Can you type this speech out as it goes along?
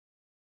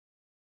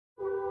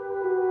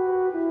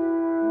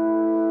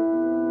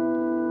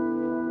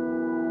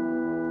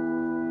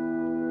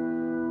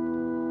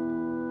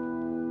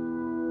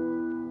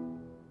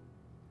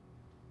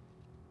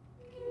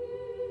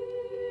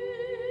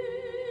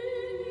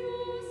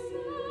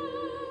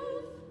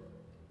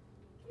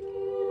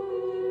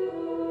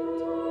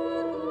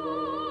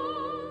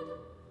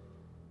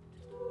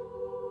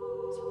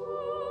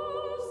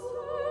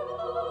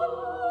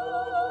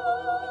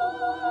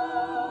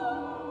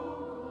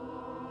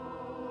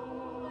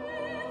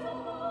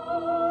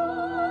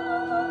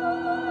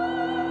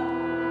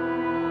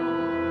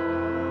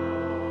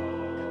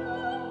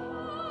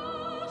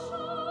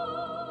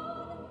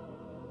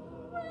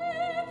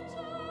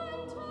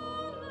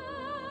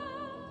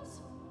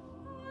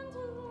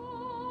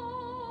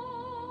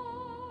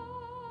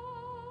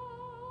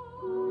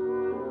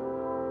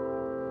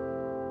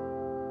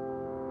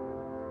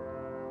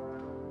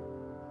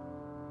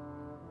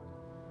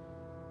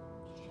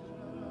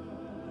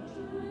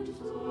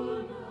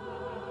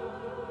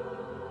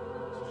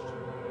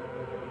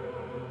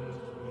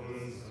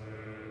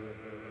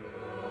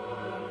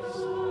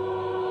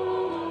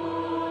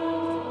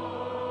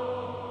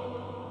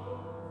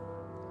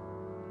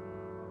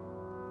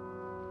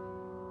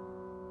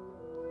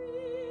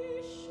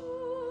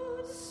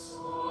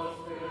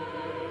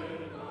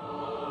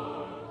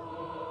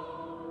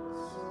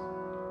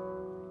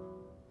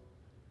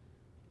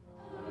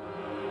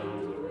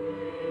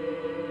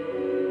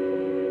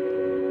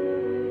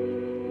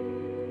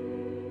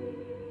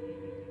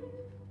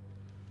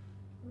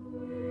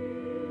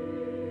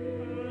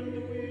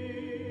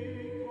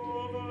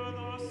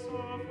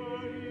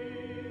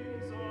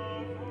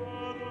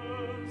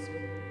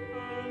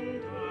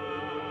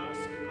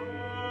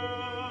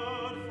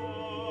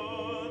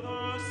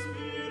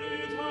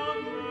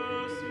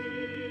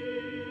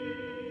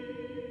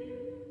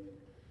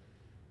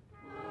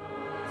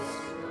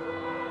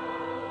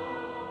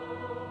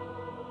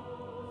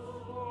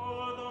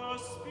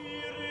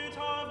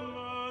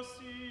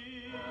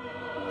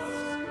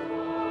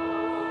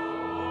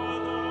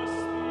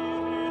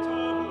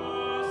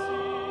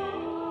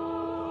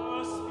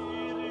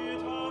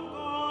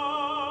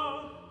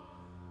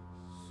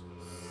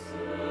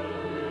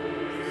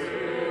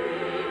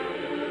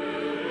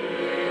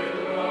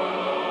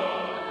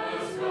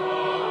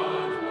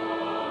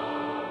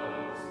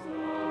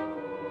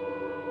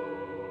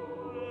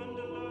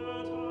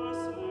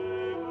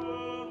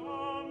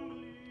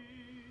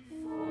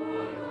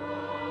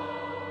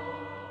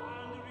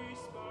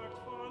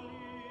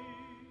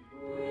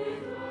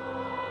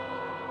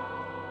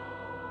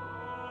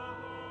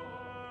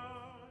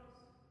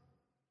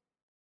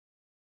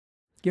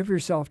Give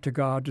yourself to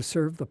God to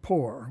serve the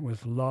poor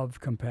with love,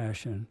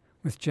 compassion,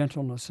 with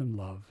gentleness and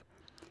love.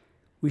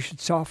 We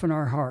should soften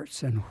our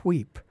hearts and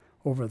weep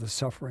over the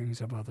sufferings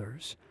of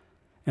others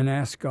and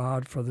ask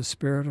God for the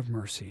spirit of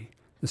mercy,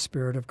 the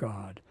Spirit of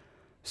God.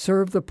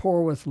 Serve the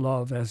poor with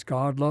love as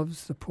God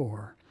loves the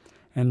poor,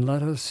 and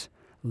let us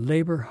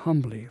labor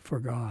humbly for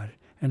God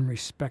and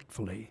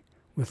respectfully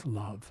with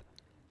love.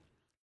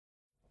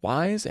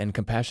 Wise and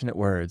compassionate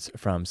words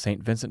from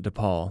St. Vincent de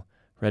Paul,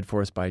 read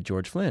for us by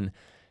George Flynn.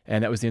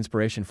 And that was the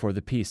inspiration for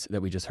the piece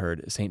that we just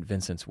heard, St.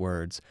 Vincent's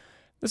Words.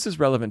 This is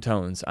Relevant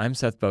Tones. I'm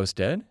Seth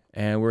Boustead,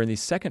 and we're in the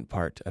second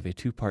part of a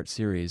two-part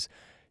series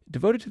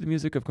devoted to the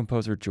music of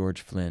composer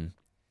George Flynn.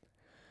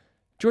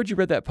 George, you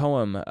read that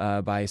poem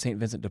by St.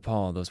 Vincent de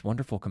Paul, those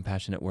wonderful,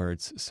 compassionate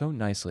words, so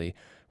nicely.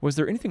 Was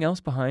there anything else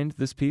behind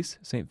this piece,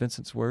 St.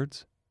 Vincent's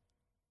Words?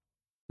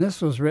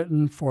 This was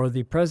written for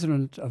the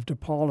president of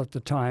DePaul at the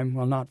time,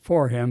 well, not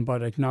for him,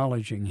 but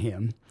acknowledging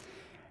him,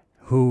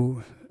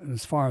 who,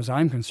 as far as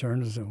I'm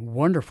concerned, is a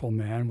wonderful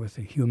man with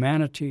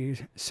a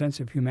sense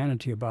of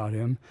humanity about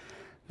him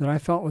that I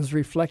felt was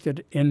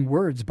reflected in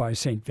words by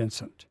St.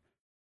 Vincent.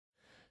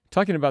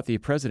 Talking about the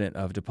president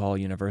of DePaul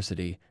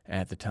University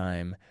at the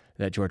time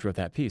that George wrote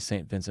that piece,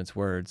 St. Vincent's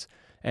Words.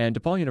 And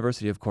DePaul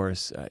University, of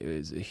course,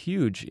 is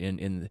huge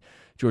in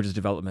George's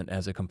development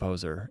as a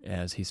composer,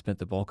 as he spent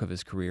the bulk of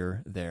his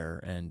career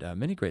there, and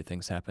many great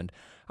things happened.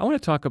 I want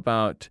to talk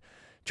about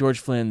George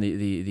Flynn,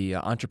 the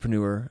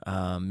entrepreneur,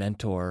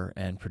 mentor,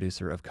 and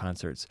producer of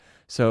concerts.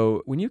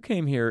 So when you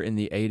came here in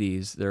the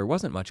 80s, there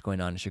wasn't much going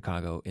on in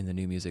Chicago in the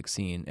new music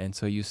scene, and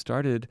so you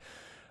started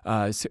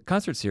a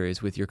concert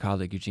series with your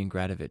colleague Eugene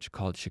Gradovich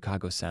called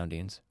Chicago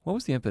Soundings. What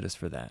was the impetus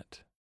for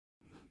that?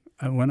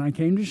 When I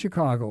came to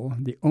Chicago,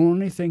 the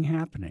only thing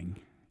happening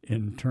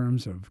in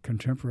terms of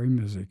contemporary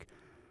music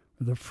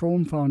were the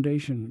Fromm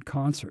Foundation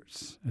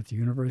concerts at the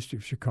University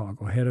of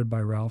Chicago, headed by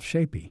Ralph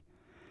Shapey.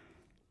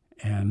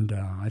 And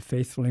I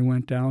faithfully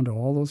went down to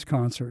all those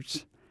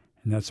concerts,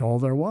 and that's all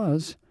there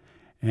was.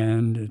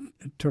 And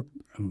it took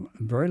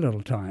very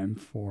little time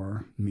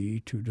for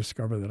me to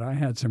discover that I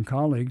had some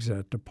colleagues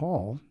at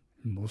DePaul,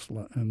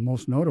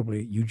 most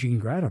notably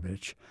Eugene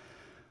Gradovich,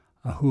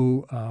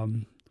 who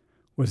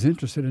was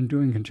interested in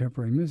doing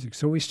contemporary music.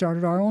 So we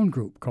started our own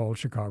group called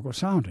Chicago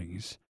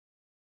Soundings.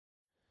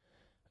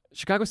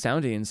 Chicago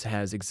Soundings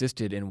has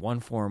existed in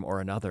one form or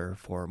another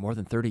for more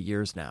than 30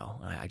 years now.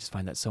 I just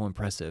find that so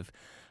impressive.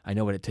 I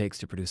know what it takes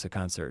to produce a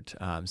concert.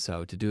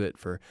 So to do it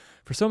for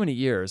so many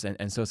years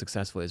and so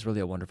successfully is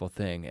really a wonderful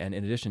thing. And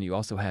in addition, you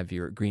also have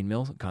your Green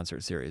Mill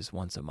concert series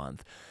once a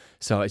month.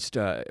 So it's just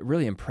a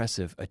really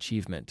impressive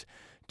achievement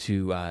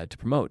to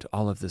promote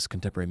all of this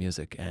contemporary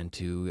music and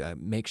to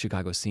make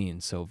Chicago scene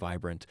so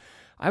vibrant.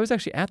 I was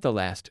actually at the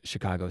last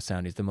Chicago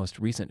Soundings, the most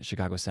recent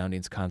Chicago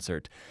Soundings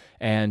concert,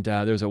 and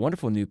there was a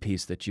wonderful new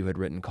piece that you had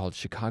written called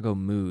Chicago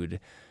Mood.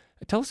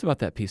 Tell us about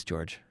that piece,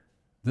 George.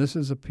 This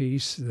is a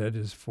piece that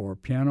is for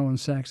piano and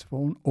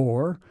saxophone,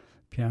 or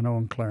piano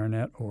and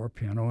clarinet, or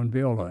piano and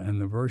viola, and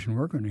the version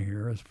we're going to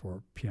hear is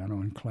for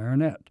piano and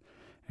clarinet,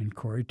 and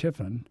Corey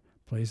Tiffin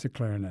plays the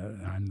clarinet,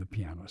 and I'm the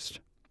pianist.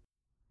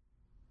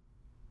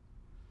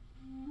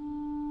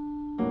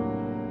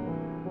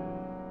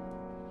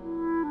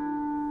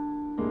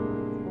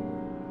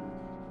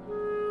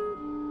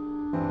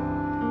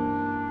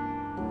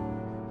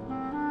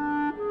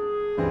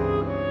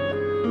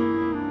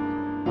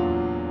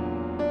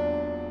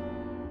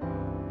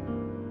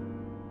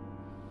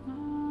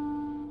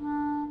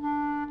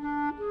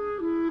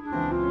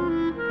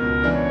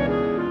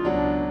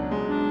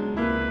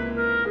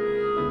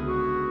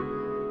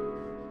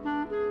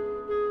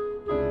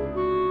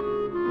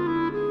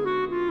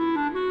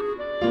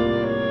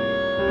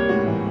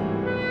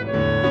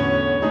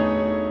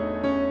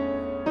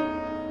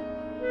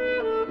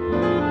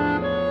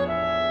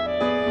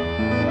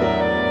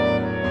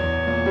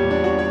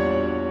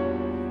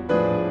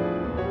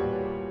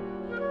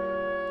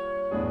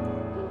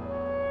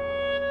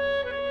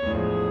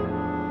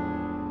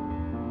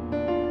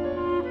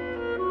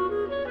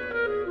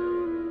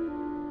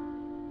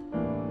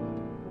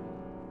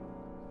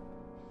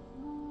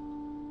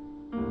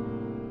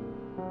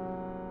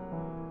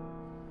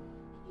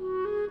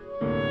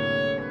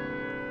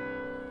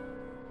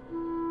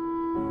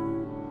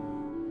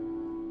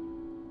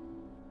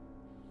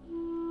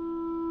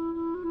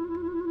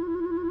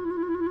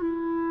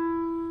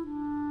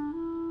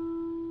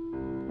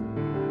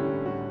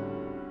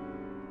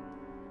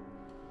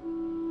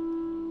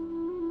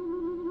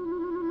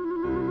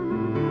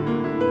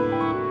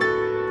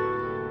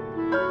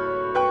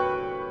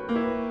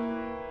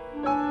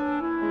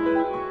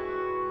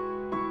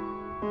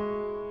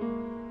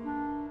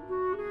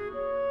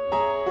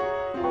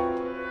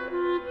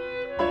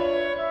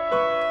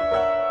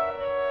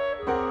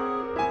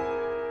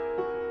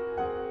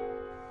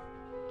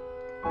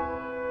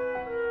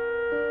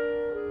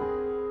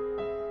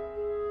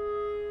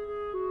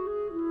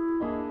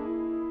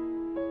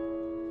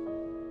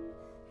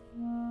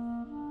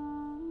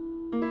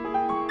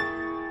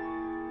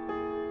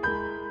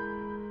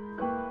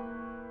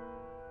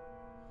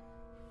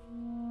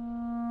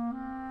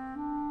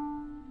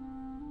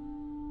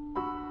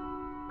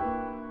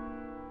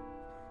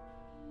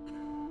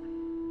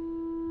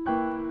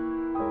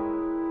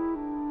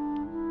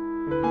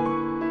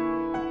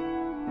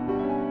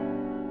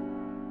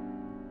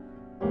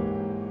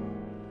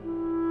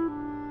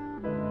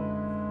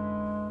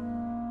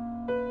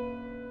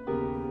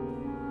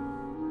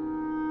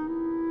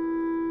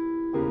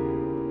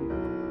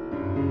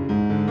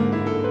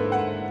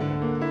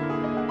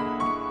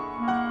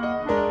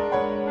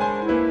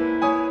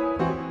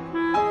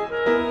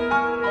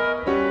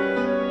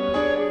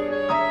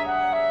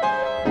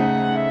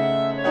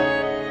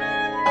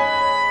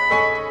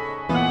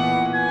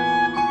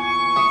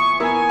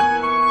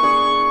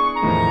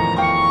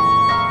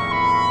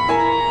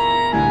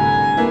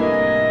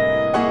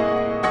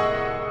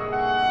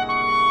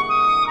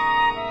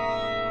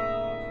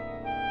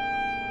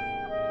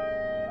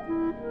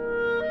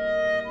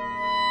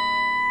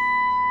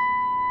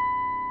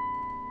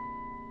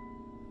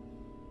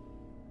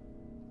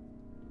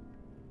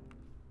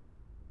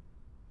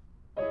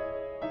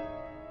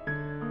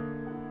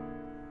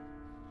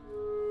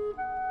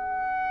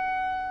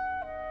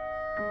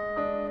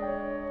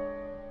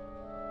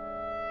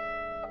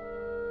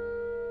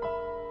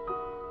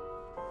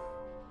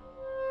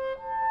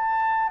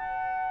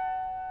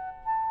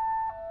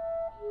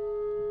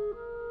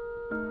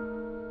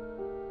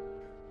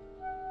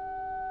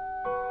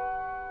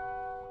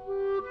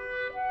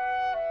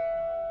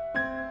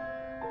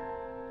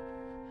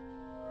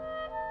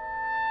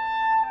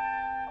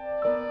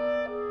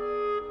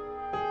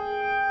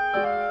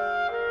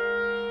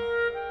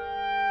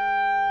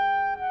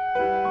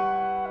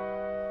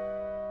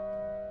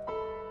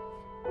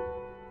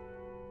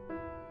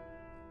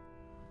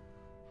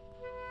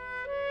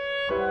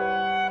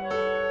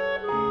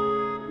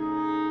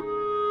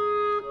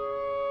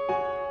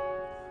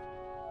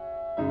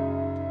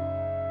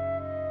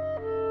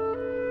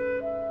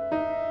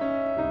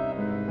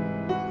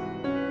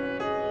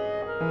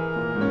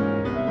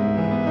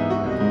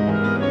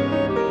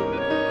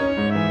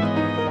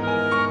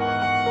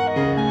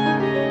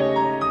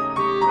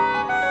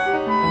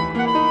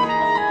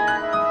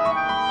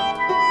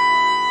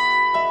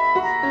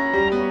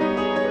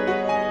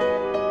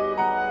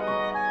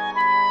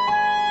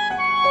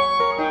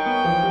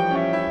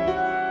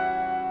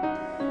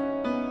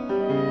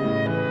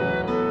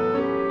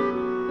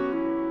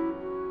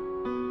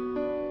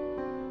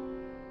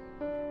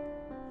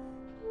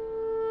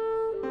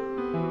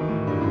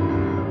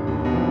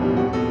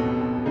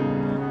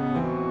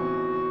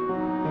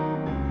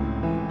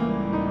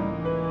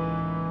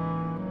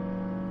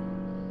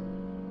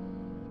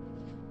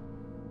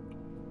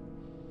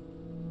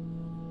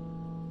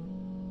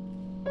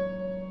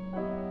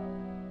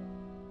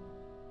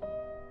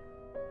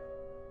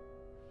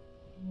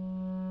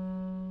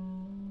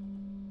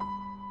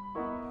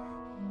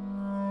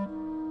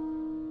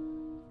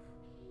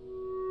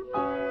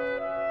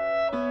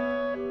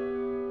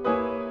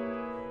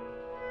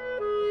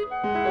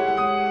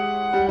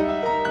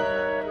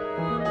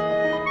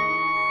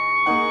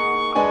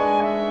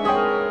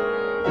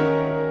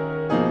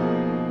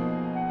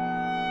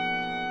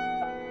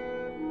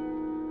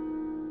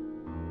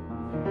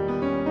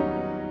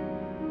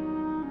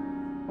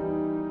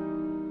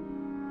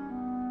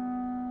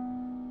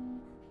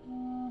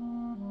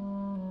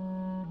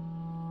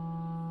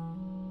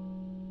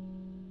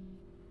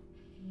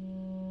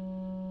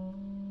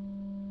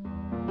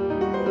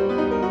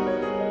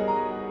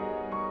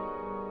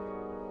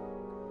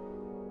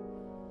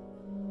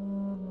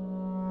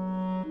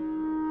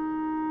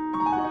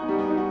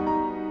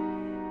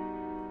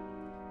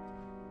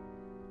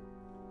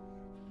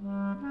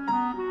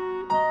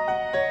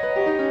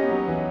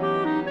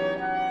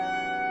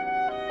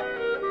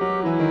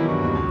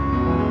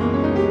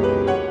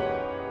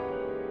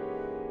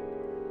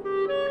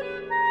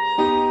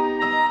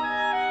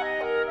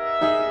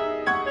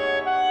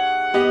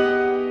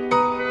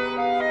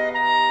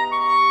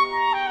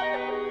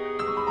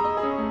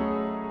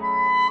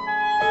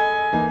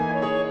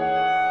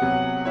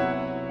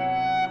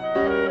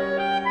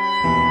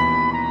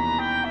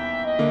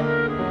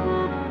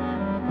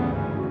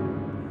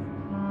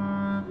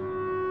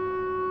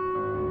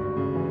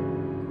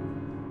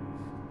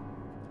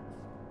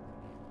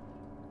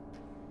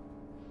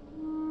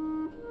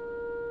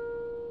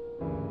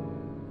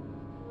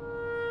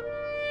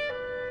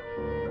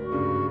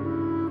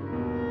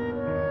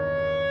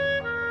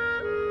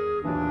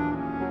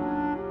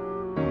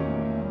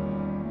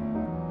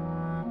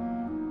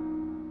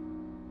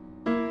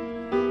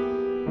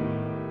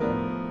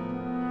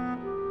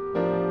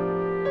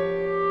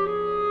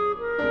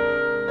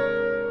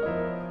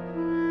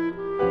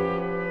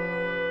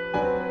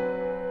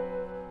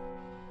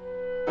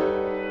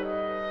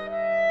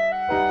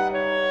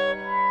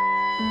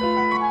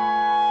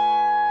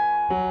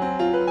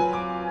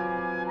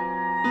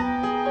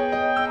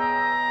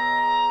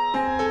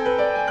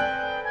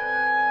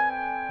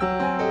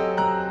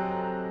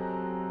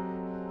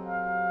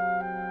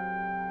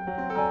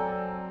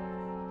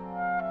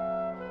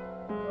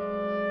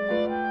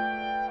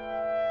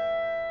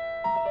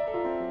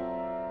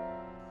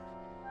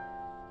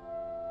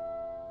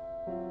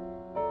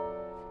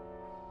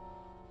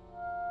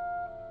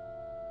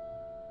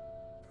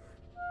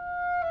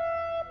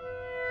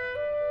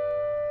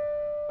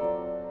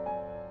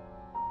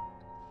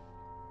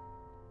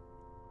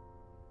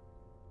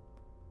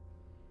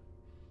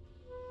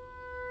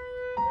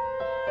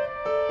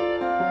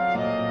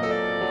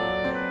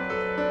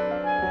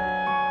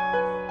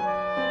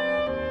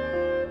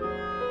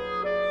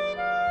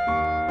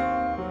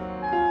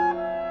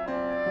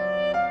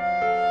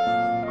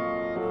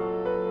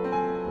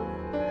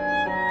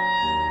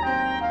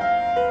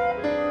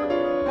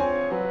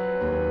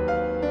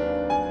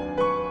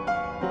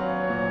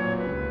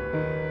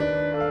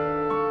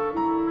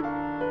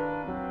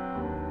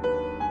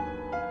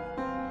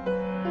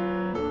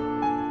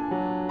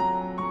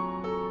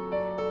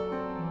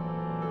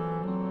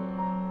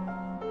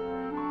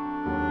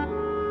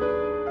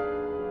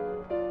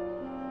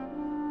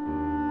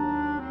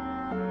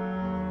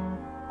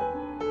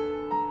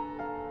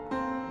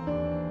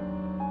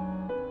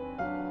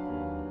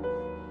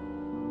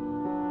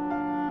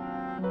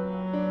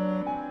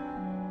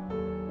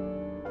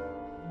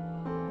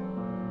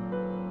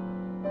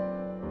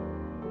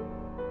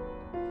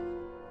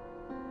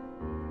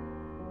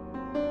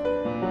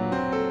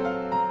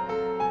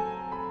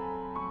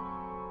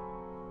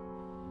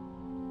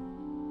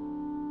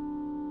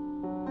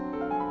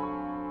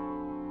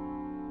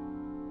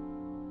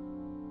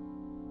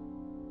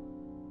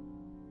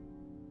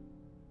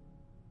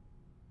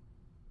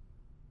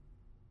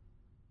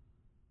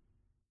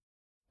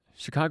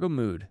 Chicago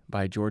Mood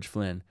by George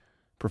Flynn,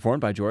 performed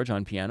by George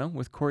on piano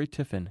with Corey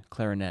Tiffin,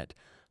 clarinet,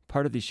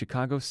 part of the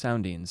Chicago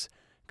Soundings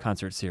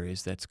concert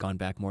series that's gone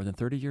back more than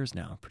 30 years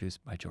now,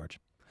 produced by George.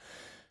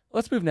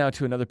 Let's move now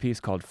to another piece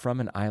called From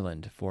an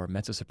Island for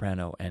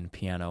mezzo-soprano and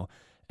piano,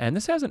 and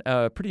this has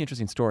a pretty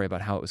interesting story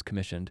about how it was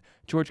commissioned.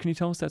 George, can you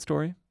tell us that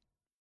story?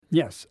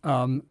 Yes.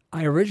 I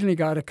originally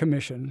got a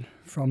commission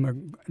from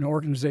an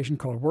organization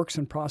called Works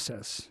in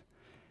Process,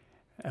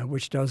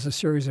 which does a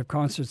series of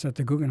concerts at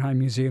the Guggenheim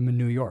Museum in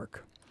New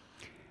York.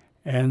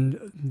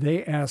 And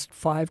they asked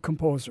 5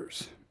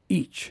 composers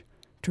each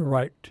to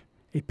write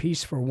a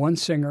piece for one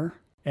singer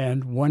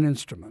and one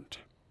instrument.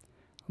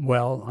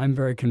 Well, I'm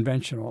very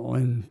conventional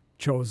and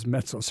chose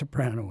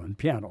mezzo-soprano and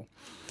piano.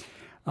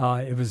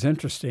 It was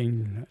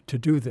interesting to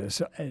do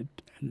this.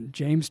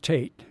 James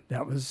Tate,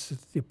 that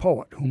was the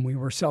poet whom we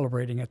were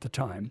celebrating at the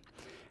time,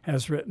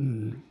 has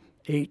written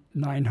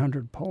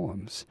 800-900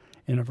 poems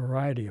in a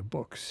variety of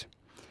books.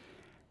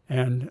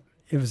 And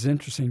it was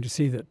interesting to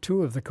see that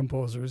 2 of the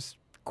composers,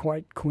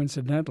 quite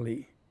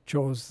coincidentally,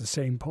 chose the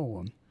same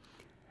poem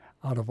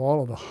out of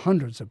all of the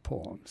hundreds of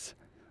poems.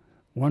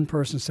 One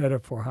person set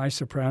it for high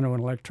soprano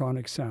and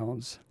electronic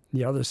sounds.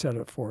 The other set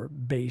it for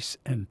bass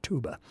and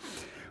tuba.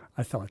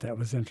 I thought that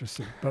was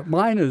interesting. But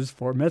mine is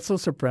for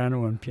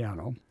mezzo-soprano and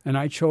piano, and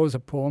I chose a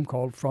poem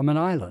called From an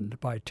Island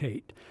by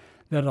Tate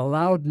that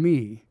allowed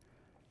me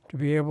to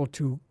be able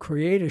to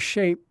create a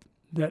shape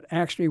that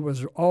actually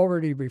was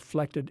already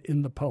reflected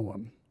in the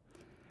poem.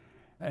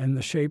 And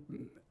the shape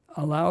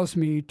allows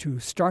me to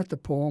start the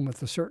poem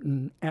with a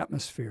certain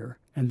atmosphere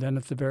and then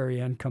at the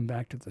very end come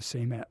back to the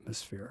same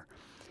atmosphere,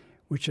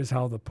 which is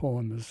how the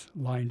poem is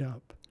lined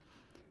up.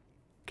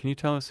 Can you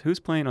tell us who's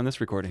playing on this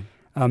recording?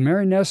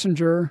 Mary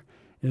Nessinger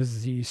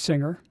is the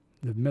singer,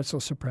 the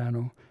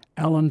mezzo-soprano.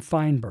 Alan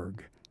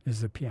Feinberg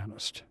is the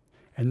pianist.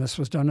 And this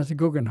was done at the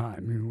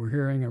Guggenheim. We're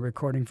hearing a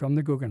recording from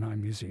the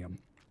Guggenheim Museum.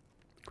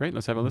 Great,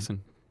 let's have a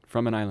listen.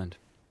 From an Island.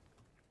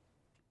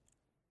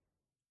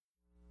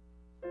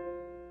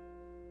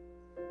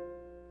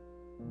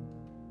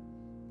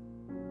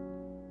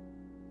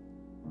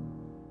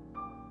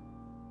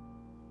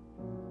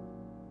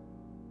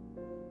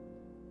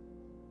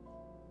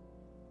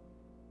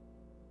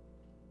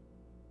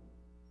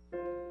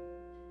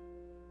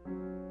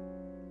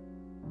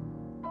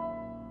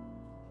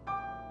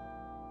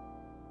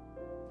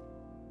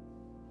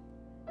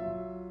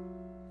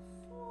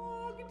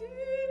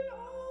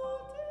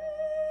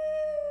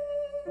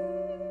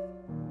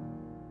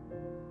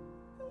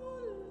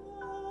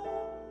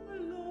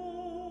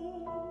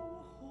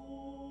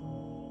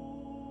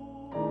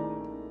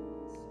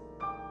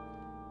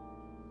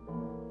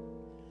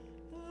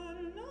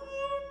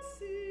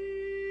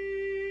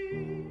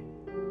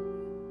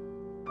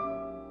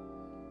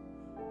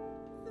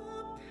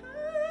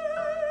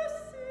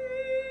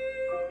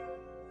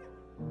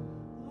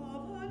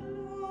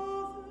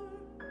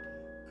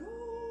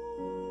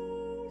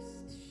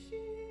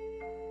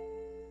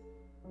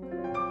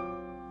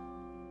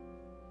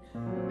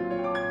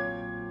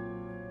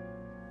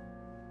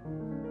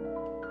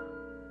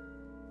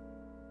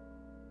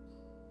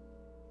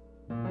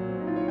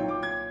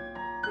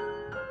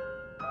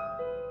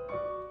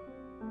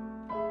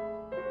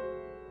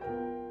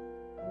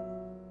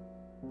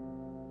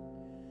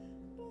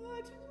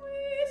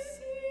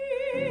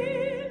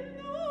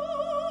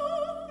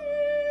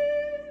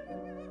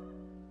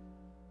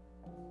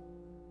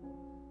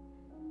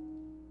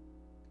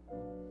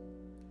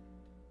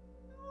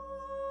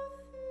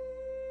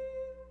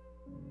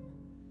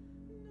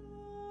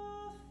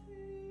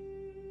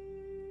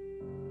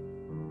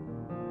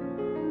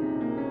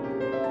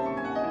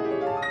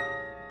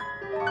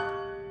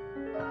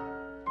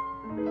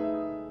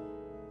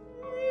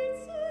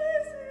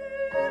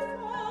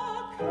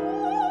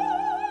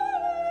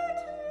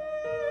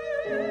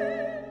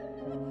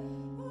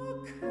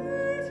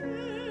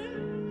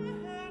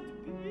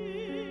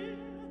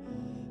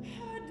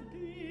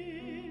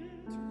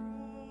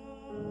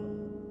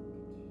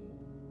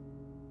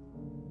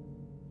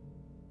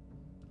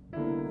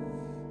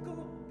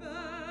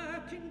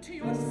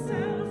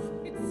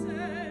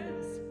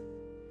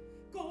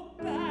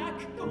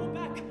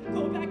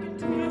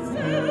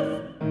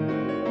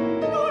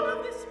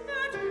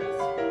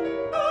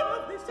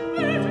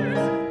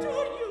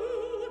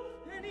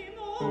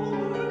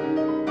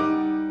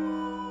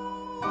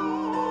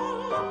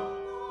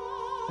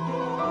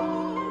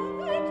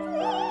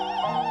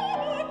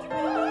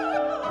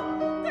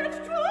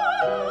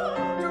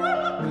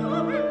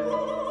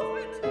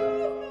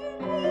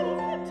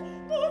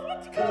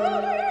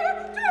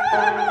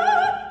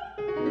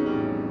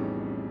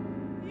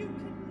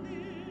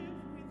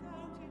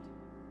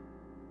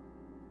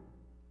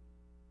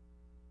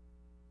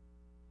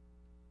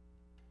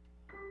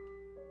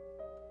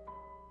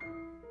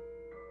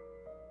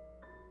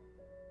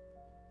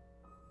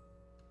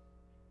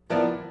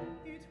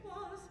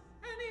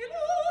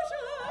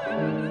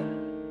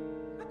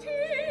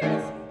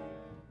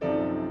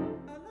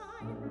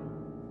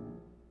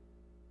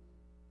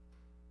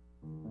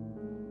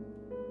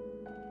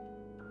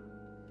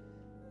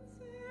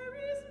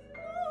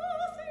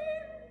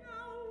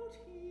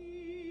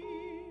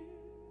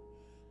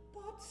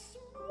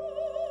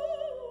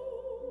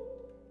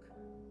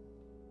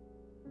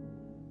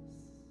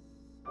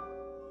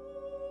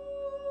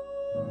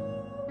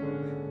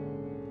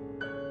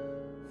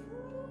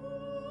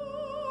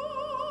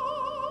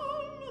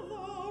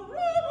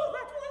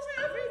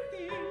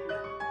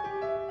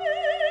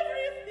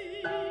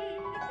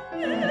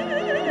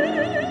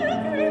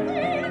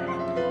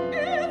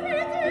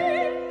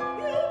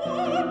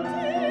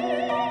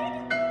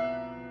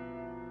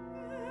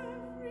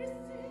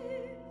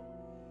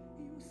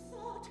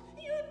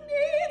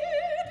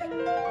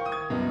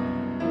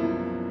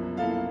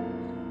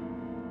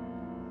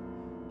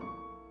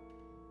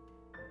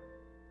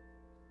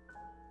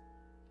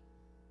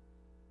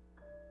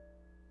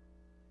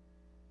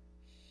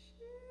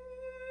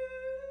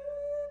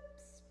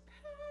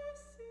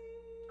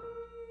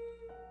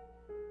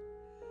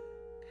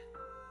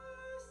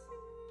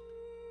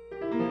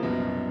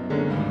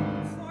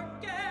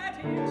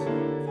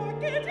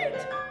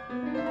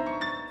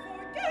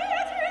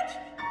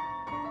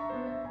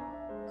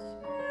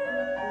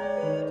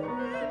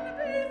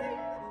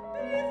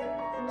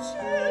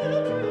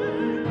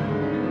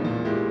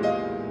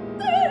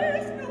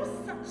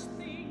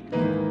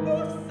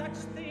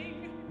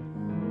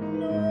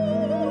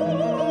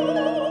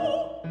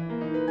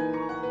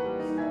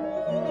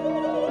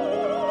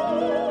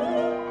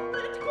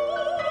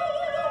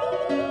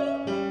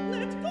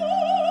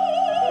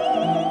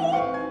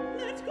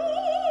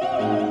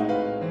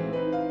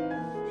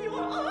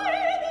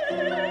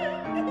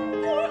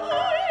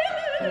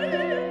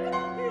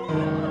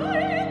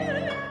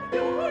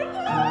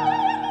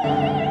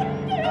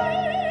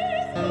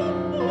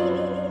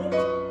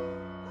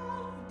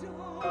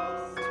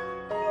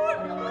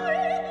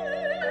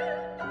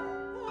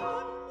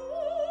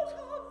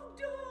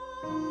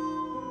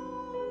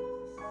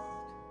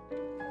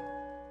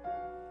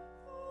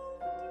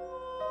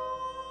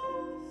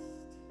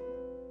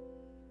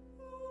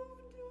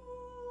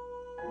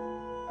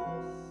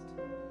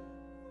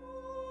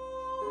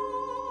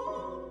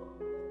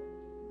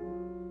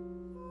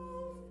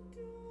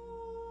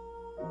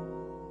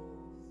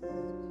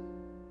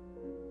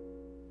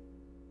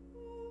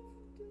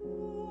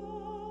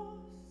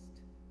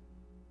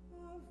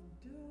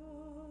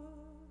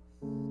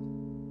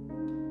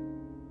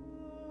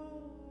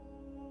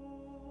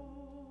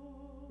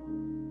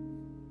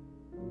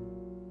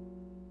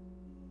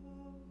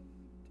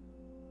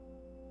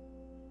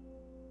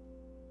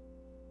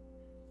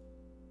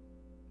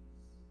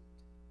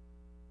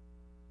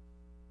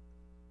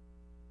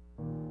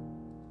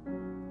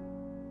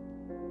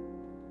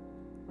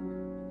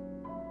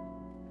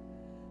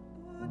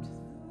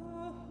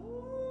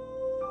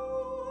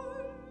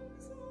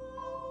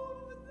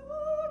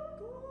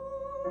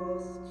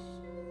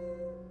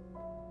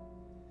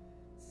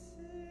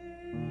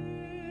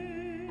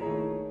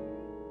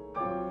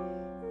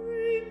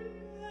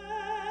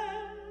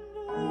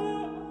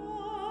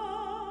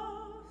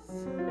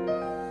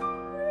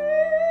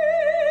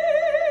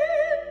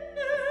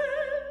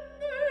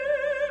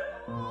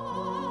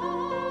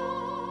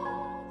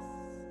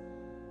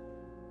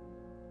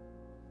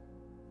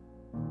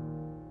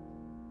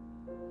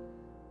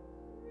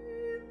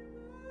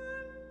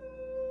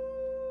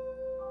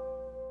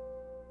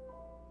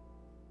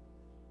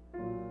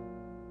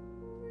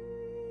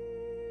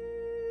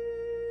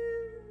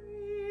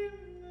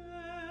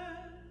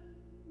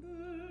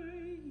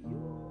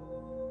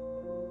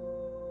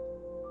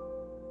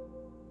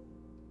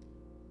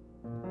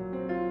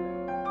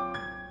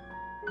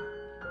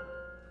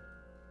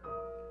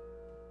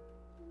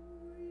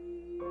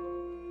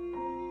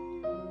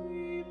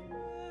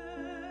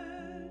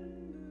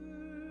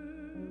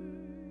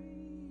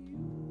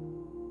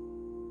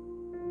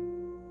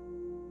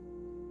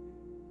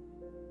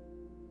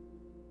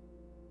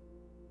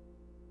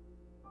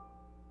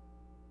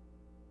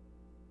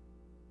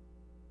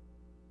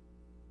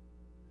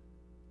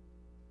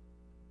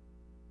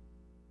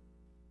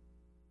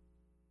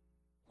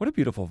 What a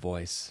beautiful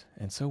voice,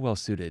 and so well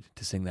suited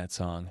to sing that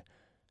song.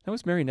 That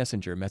was Mary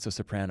Nessinger,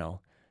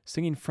 mezzo-soprano,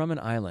 singing From an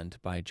Island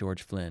by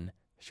George Flynn.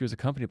 She was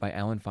accompanied by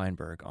Alan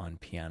Feinberg on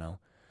piano.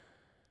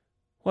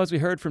 Well, as we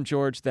heard from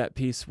George, that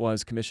piece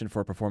was commissioned for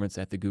a performance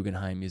at the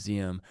Guggenheim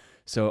Museum.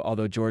 So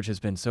although George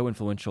has been so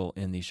influential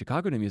in the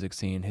Chicago new music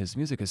scene, his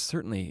music has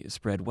certainly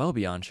spread well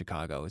beyond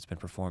Chicago. It's been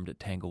performed at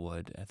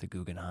Tanglewood, at the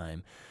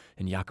Guggenheim,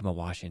 in Yakima,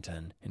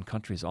 Washington, in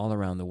countries all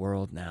around the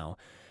world now.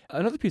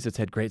 Another piece that's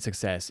had great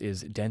success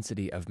is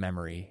Density of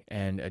Memory.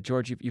 And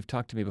George, you've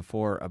talked to me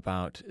before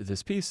about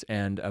this piece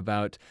and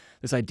about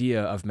this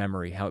idea of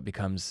memory, how it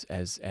becomes,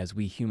 as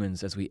we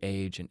humans, as we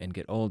age and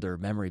get older,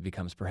 memory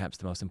becomes perhaps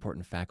the most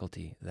important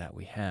faculty that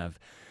we have.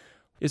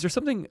 Is there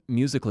something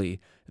musically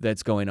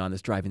that's going on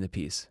that's driving the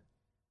piece?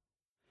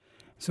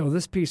 So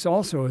this piece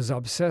also is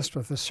obsessed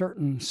with a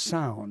certain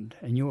sound,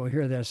 and you will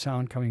hear that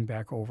sound coming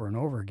back over and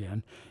over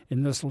again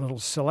in this little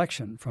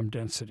selection from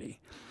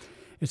Density.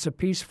 It's a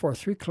piece for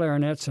 3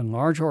 clarinets and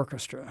large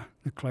orchestra.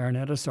 The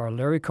clarinetists are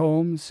Larry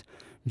Combs,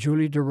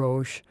 Julie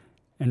DeRoche,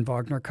 and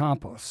Wagner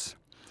Campos.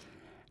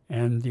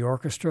 And the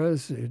orchestra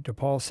is the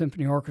DePaul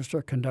Symphony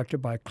Orchestra, conducted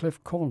by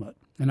Cliff Colnett.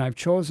 And I've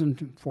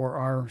chosen for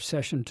our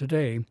session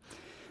today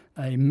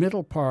a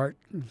middle part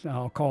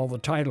I'll call the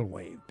tidal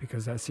wave,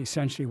 because that's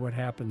essentially what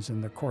happens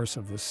in the course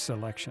of this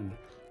selection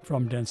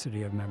from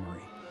Density of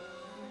Memory.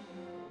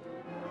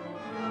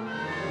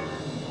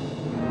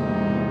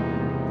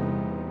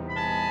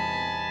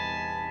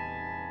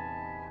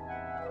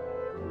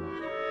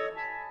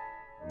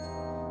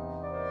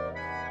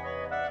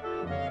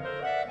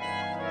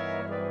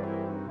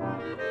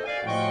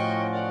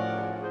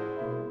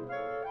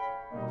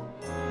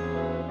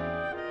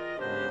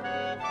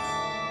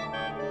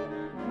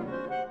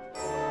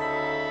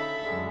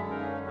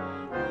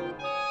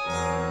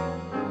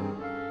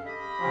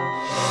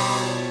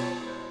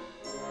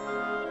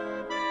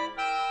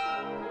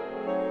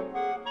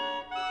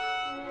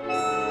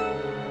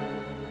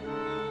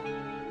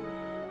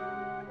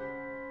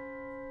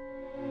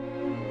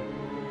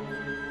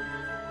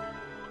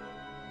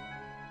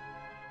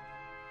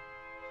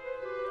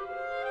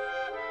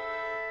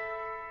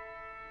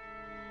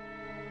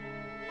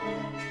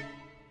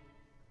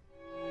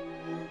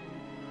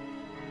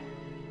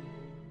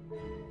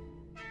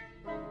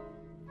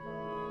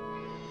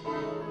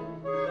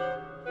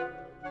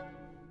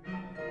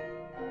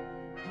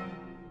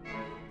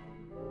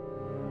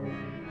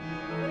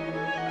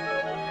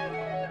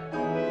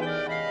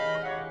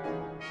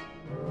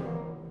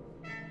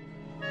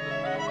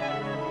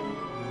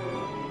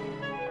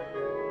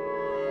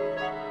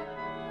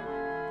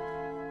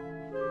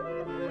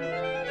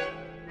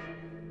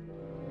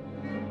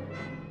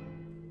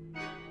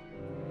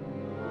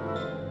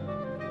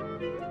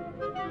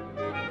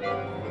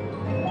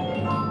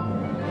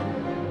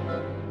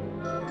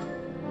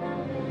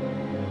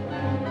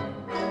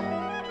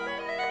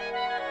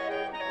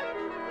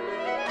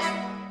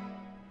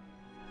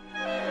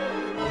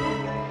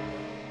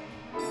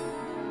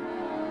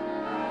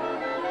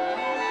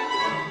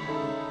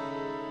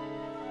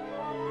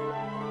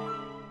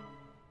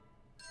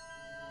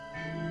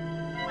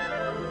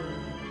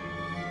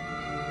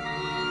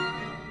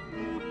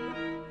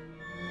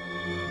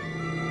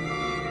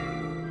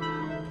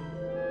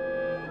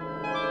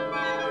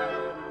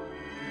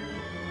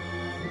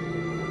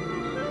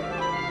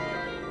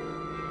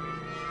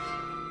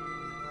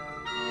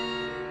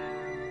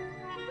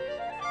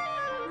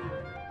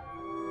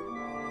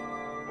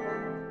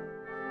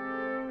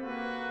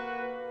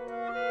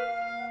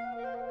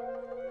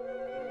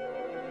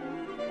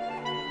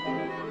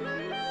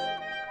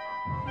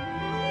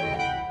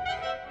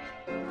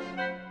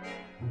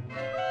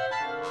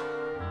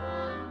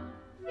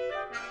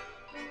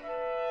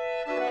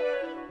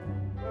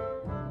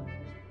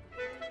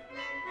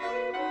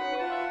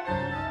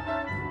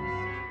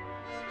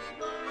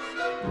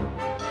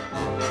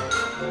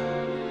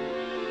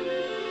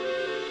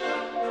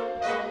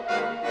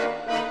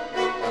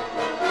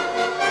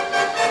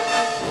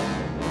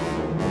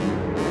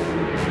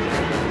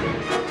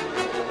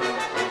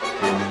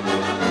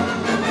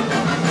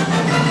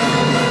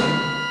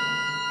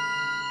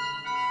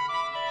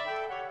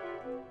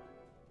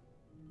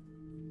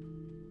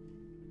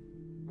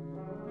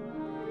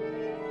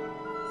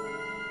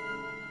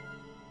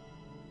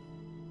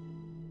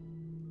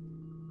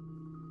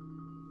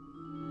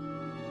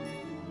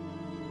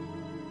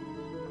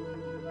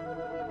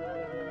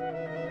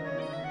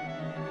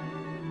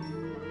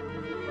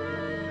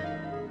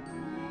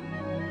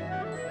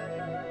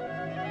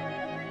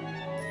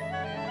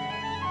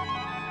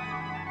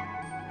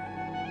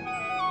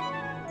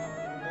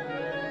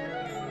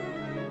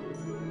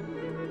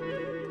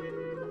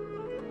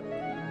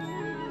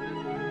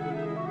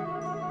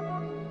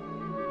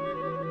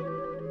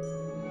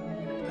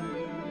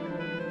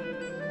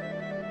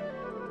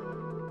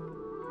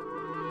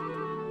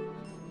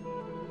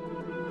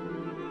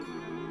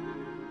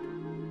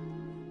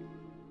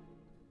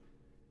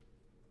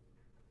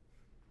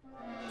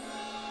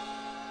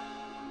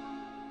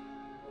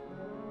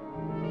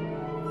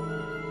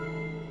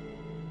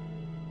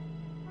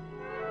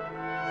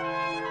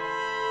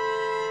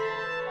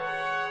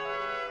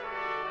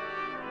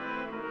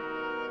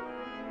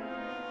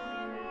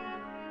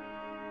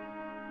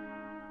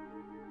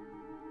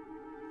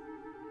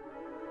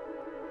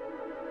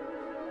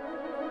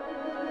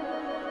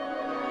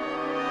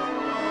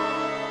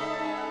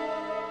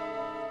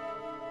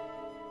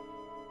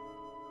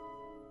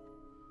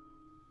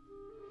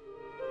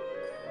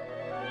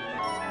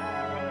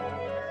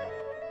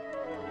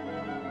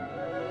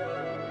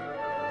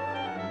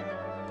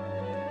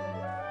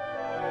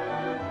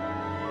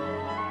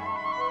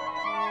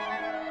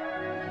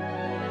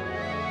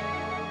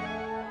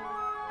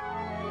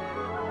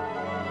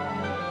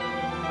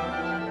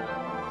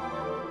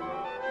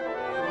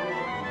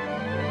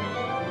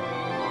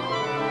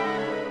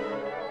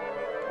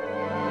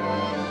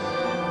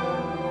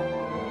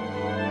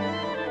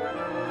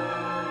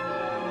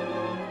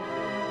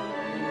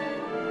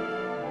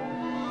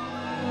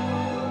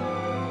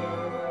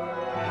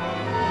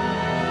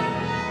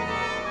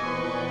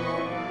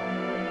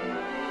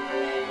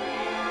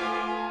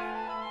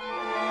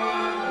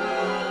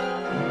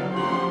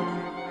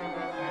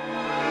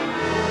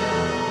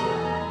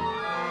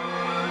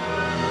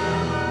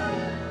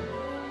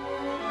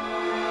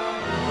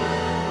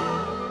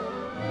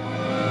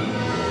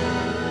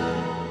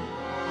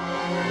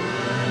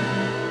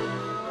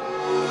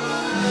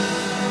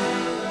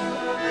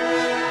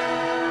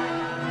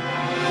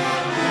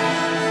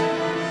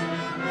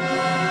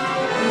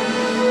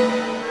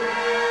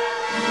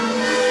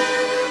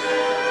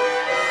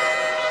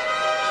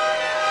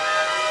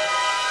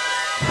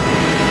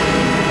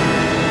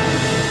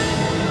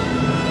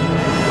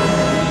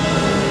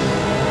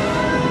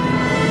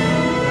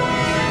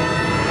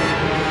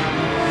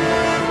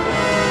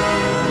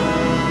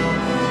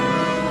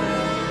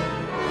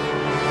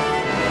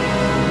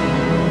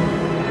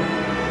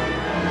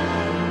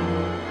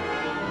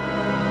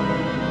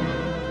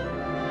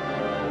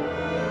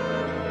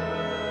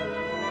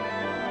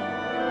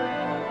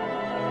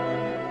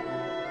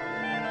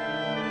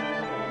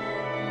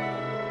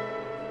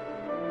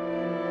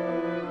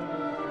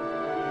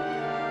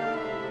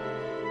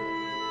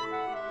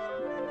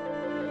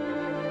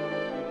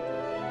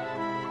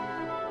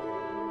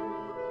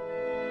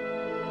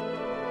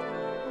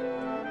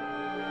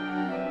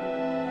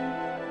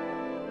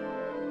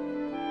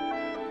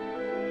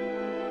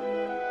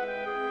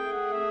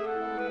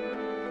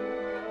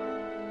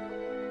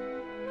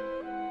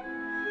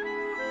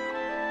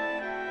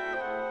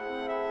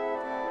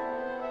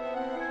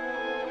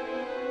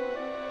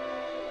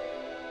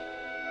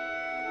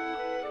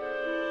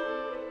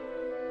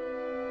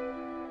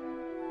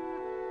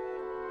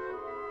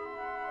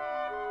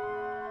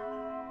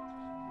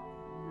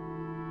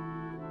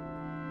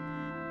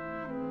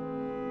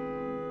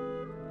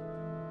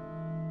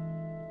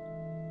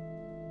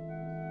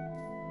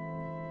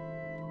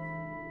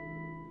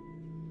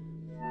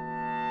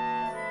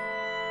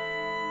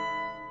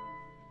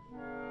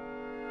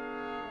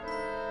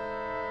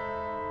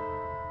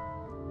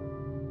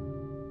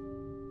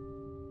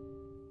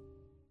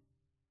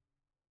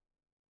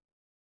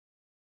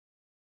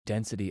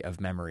 Density of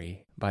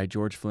Memory by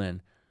George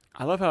Flynn.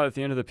 I love how at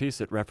the end of the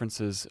piece it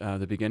references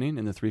the beginning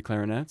in the three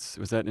clarinets.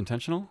 Was that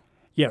intentional?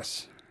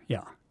 Yes,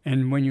 yeah.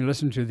 And when you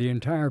listen to the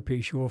entire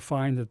piece, you will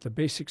find that the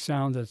basic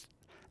sound that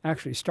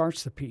actually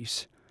starts the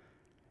piece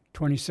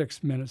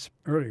 26 minutes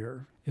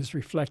earlier is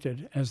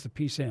reflected as the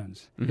piece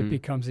ends. Mm-hmm. It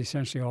becomes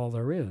essentially all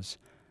there is.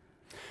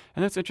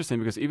 And that's interesting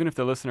because even if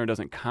the listener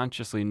doesn't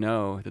consciously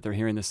know that they're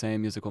hearing the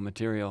same musical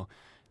material,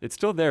 it's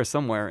still there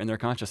somewhere in their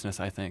consciousness,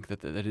 I think,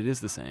 that it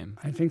is the same.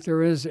 I think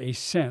there is a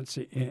sense.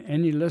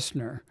 Any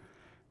listener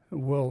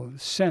will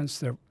sense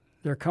that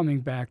they're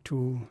coming back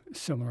to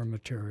similar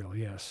material,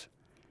 yes,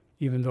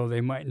 even though they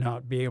might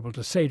not be able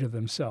to say to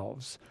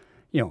themselves,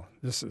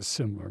 this is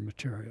similar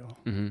material.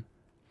 Mm-hmm.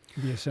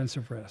 It'll be a sense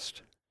of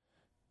rest.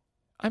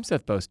 I'm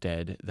Seth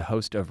Boustead, the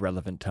host of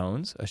Relevant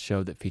Tones, a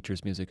show that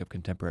features music of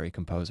contemporary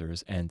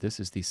composers, and this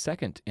is the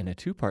second in a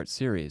two-part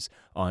series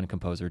on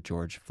composer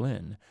George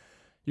Flynn.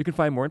 You can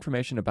find more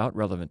information about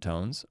Relevant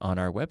Tones on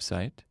our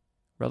website,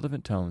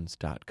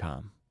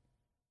 relevanttones.com.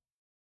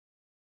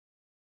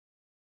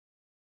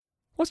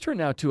 Let's turn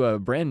now to a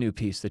brand new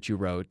piece that you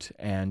wrote,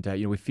 and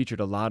we've featured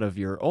a lot of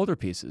your older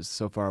pieces.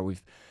 So far,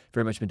 we've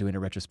very much been doing a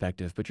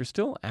retrospective, but you're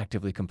still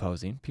actively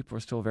composing. People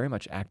are still very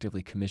much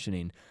actively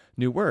commissioning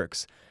new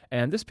works.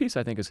 And this piece,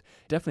 I think, is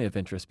definitely of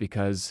interest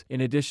because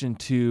in addition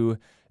to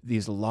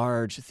these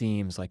large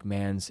themes like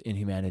man's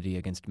inhumanity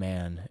against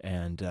man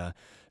and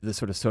the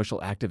sort of social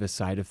activist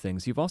side of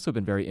things, you've also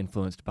been very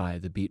influenced by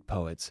the beat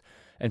poets.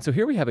 And so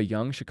here we have a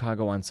young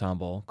Chicago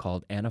ensemble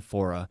called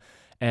Anaphora,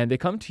 and they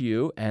come to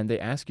you and they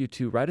ask you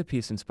to write a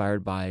piece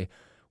inspired by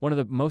one of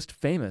the most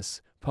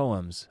famous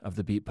poems of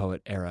the beat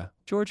poet era.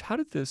 George, how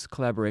did this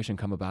collaboration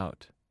come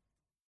about?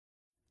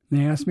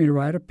 They asked me to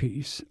write a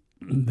piece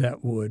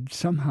that would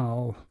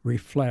somehow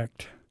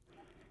reflect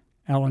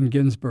Allen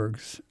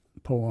Ginsberg's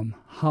poem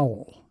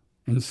Howl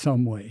in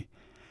some way.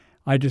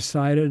 I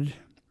decided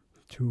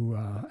to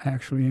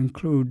actually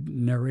include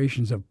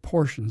narrations of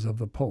portions of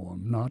the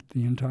poem, not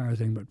the entire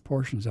thing, but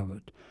portions of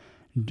it,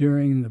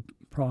 during the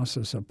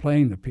process of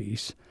playing the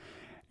piece.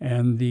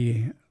 And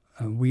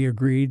we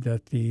agreed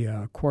that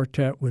the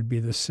quartet would be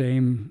the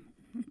same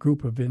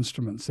group of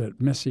instruments that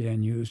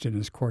Messiaen used in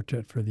his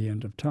Quartet for the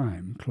End of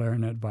Time: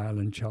 clarinet,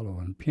 violoncello,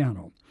 and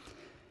piano.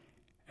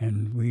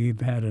 And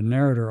we've had a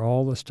narrator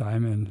all this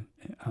time, and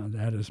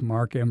that is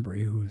Mark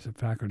Embry, who is a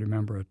faculty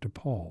member at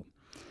DePaul.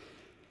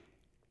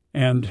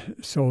 And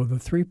so the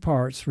three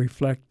parts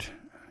reflect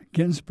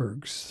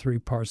Ginsberg's three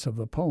parts of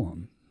the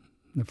poem.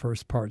 The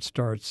first part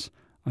starts,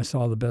 "I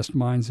saw the best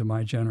minds of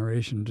my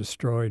generation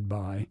destroyed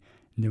by,"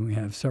 and then we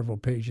have several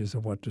pages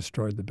of what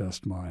destroyed the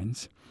best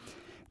minds.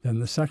 Then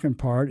the second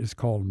part is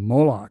called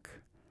Moloch,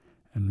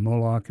 and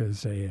Moloch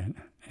is an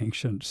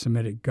ancient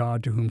Semitic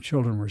god to whom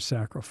children were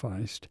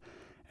sacrificed.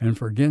 And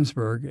for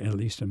Ginsberg, at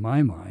least in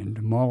my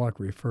mind,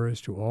 Moloch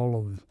refers to all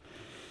of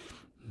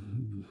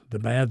the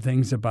bad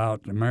things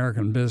about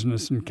American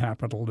business and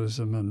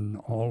capitalism and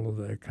all of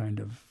the kind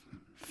of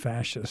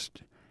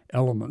fascist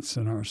elements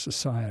in our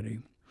society.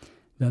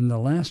 Then the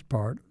last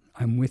part,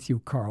 "I'm with you,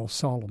 Carl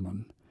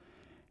Solomon."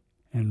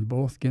 And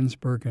both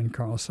Ginsberg and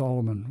Carl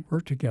Solomon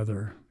were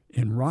together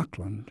in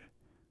Rockland,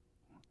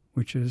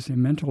 which is a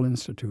mental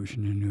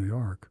institution in New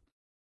York.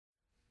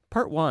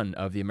 Part one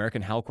of the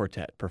American Howl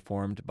Quartet,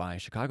 performed by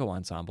Chicago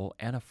ensemble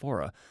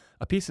Anaphora,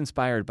 a piece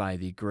inspired by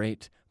the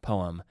great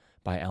poem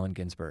by Allen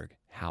Ginsberg,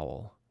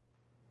 Howl.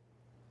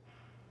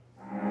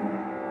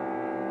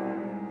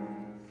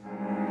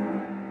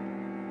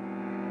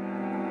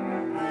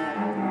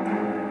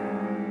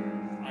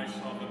 I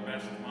saw the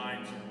best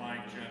minds of my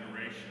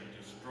generation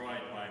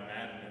destroyed by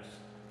madness,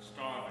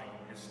 starving,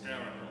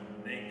 hysterical,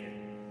 naked,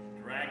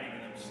 dragging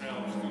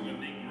themselves through the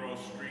Negro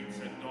streets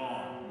at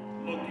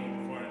dawn,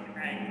 looking for an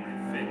angry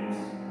fix.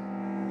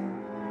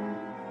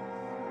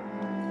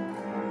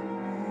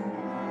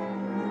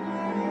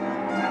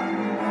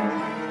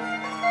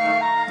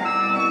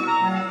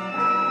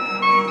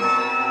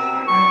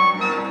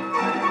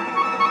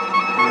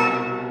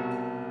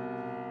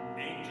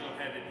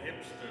 Angel-headed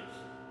hipsters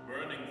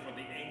burning for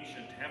the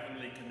ancient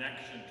heavenly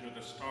connection to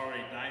the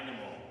starry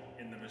dynamo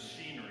in the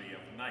machinery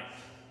of night.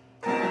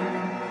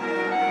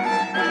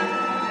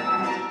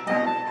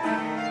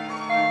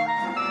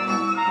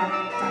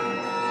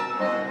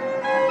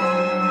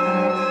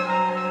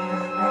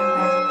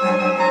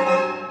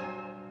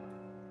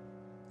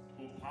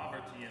 Who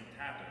poverty and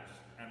tatters,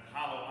 and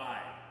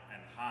hollow-eyed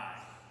and high.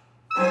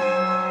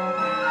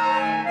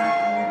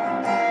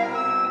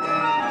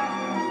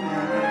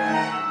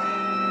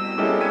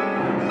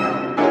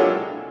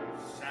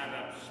 Sat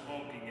up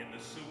smoking in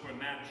the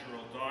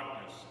supernatural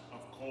darkness of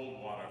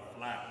Coldwater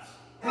Flats.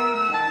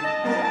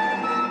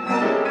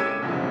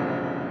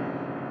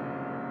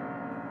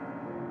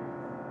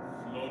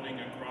 Floating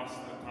across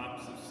the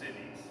tops of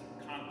cities,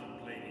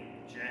 contemplating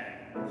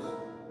jazz. Who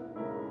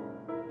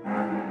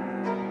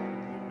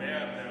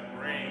bared their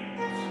brains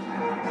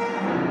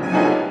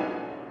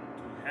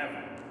to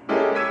heaven.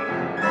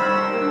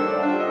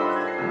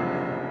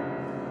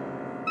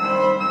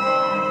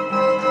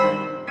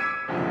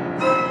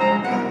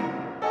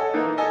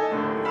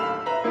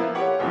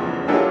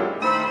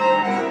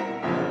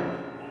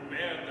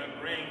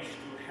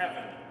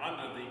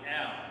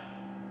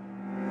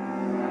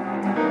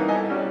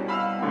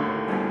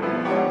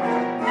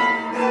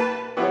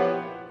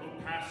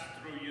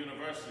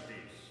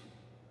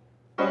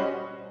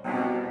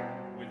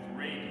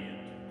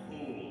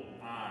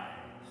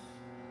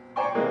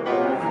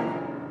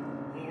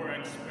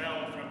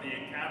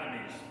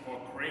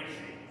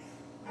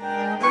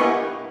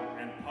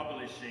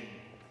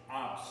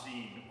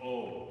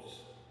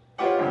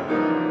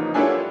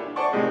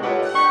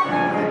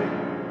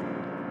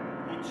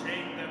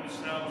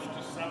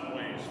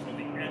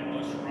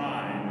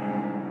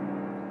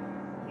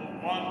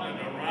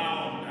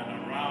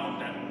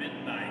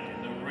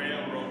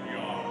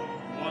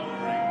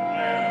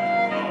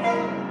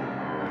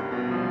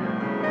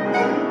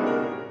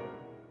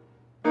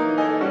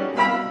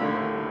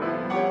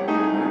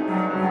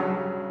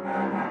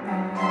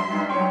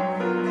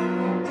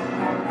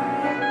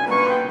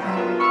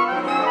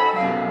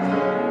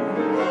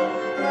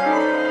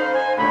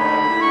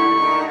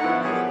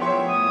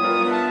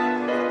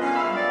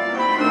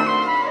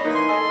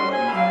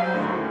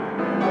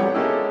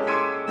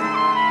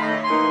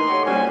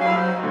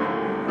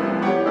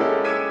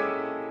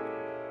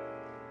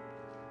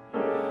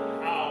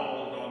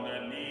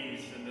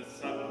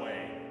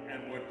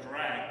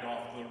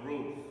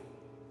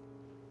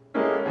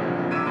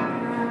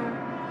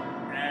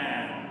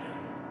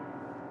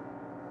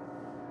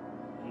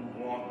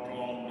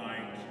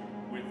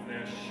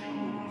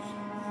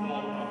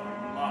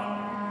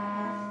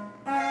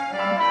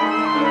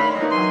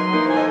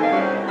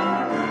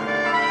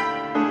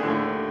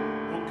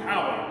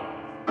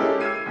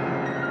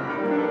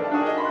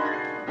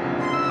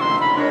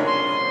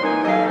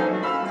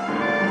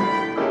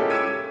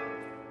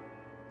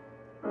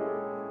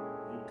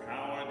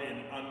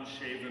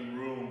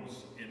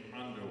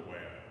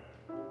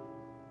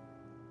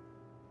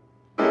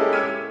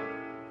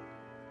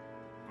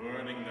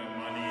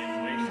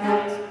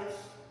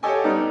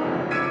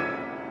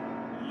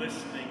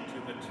 listening to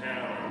the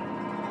terror.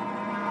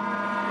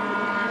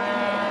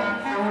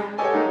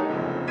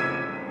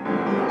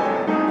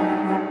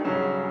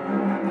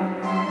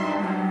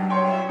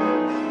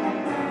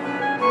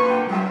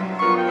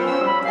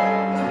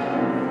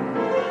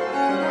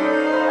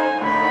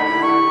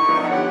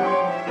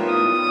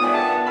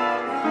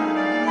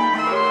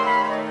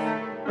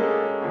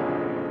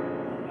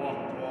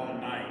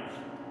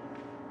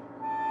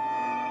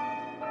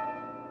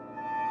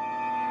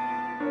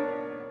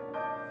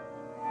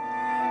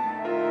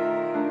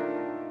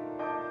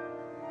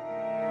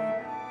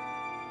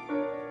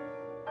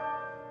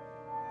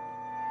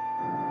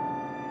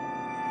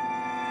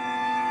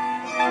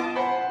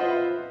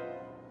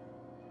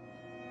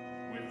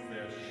 With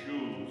their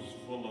shoes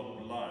full of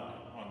blood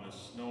on the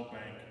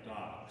snowbank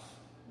docks,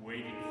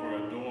 waiting for a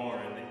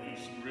door in the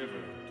East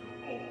River to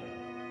open.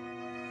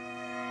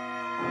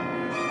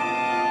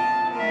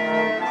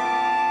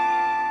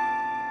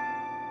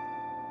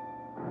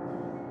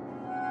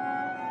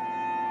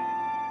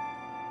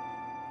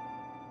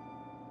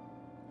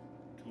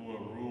 To a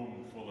room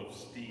full of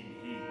steam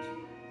heat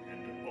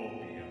and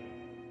opium.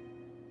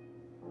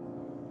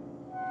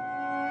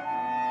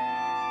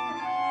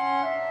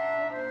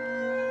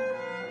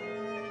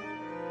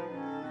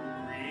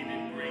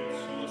 Created great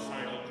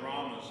suicidal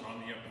dramas on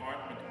the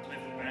apartment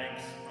cliff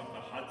banks of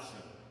the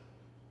Hudson.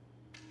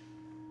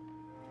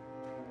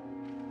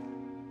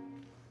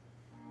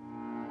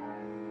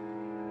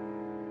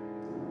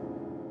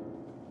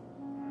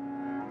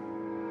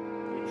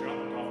 Who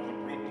jumped off the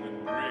Brooklyn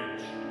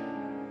Bridge.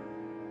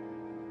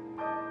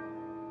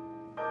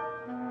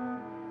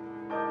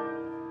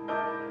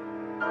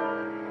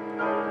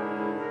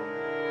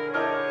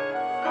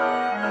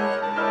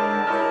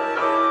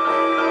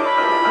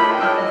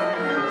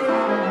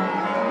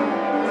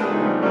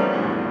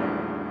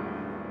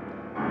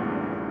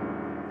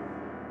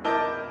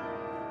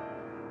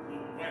 Who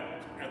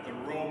wept at the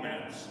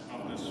romance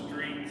of the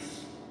streets.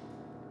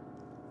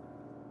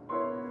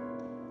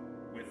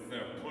 With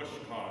their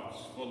pushcarts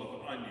full of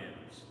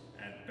onions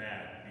and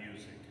bad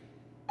music.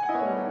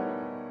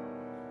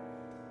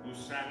 Who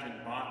sat in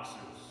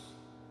boxes,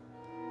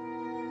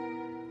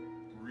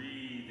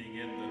 breathing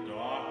in the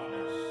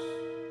darkness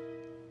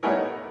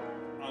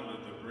under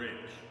the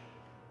bridge.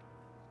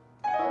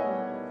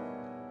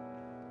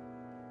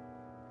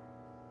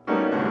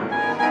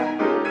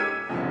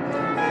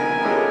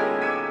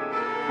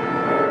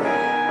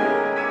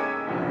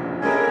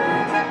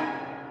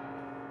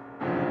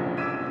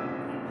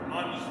 Who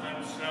plunged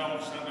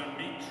themselves in their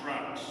meat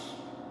trucks.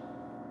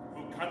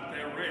 Who cut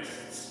their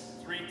wrists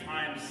 3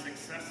 times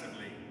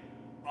successively,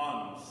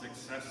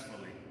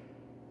 unsuccessfully.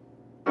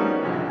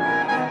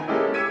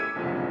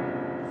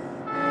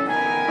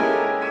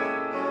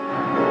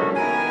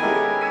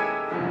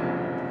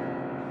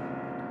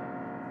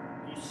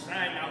 Who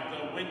sang out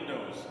the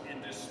windows in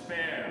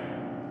despair.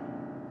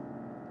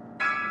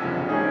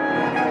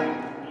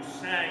 Who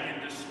sang in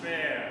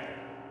despair.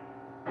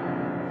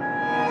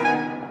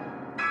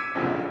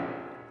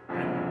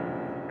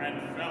 And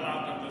fell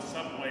out of the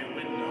subway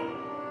window.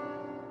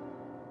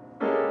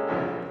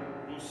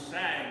 Who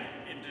sang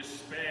in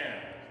despair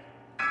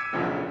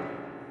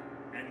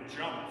and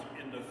jumped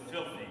in the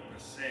filthy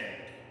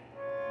Passaic.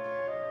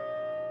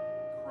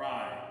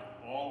 Cried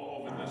all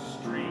over the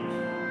street.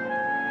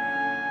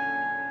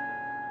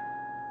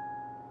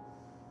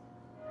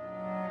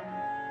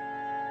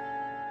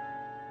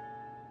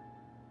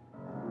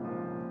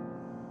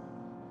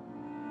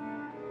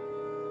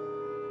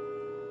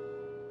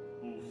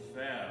 Who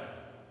fell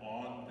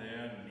on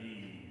their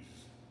knees.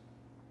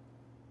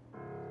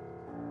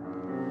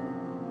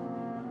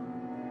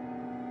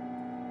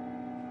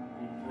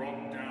 Who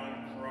broke down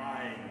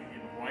crying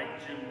in white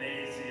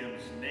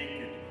gymnasiums,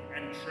 naked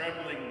and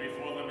trembling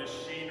before the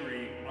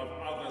machinery of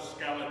other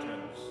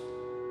skeletons.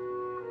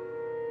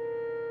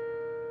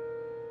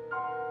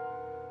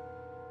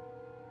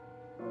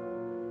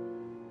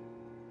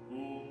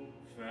 Who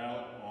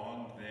fell on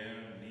their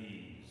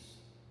knees.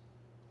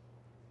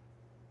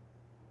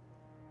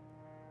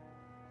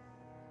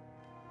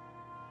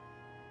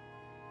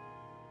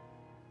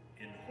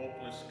 In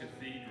hopeless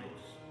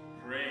cathedrals,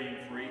 praying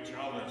for each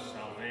other's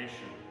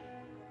salvation.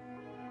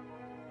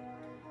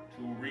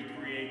 To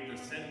recreate the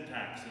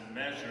syntax and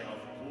measure of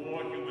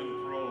poor human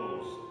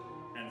prose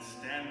and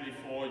stand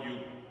before you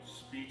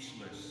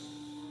speechless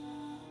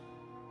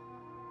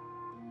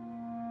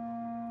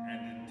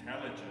and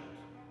intelligent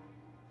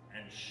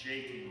and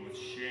shaking with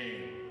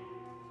shame,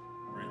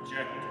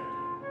 rejected.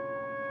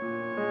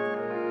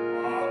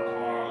 Ah,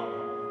 Carl,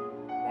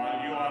 while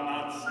you are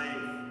not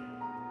safe,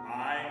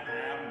 I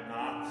am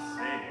not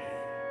safe.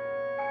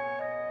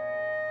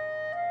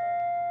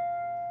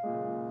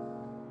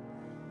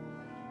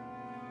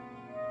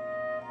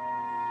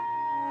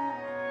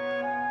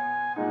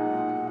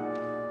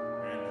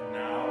 And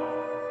now,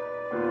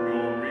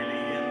 you're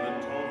really in the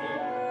total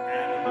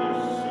animal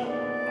soup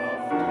of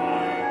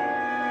time.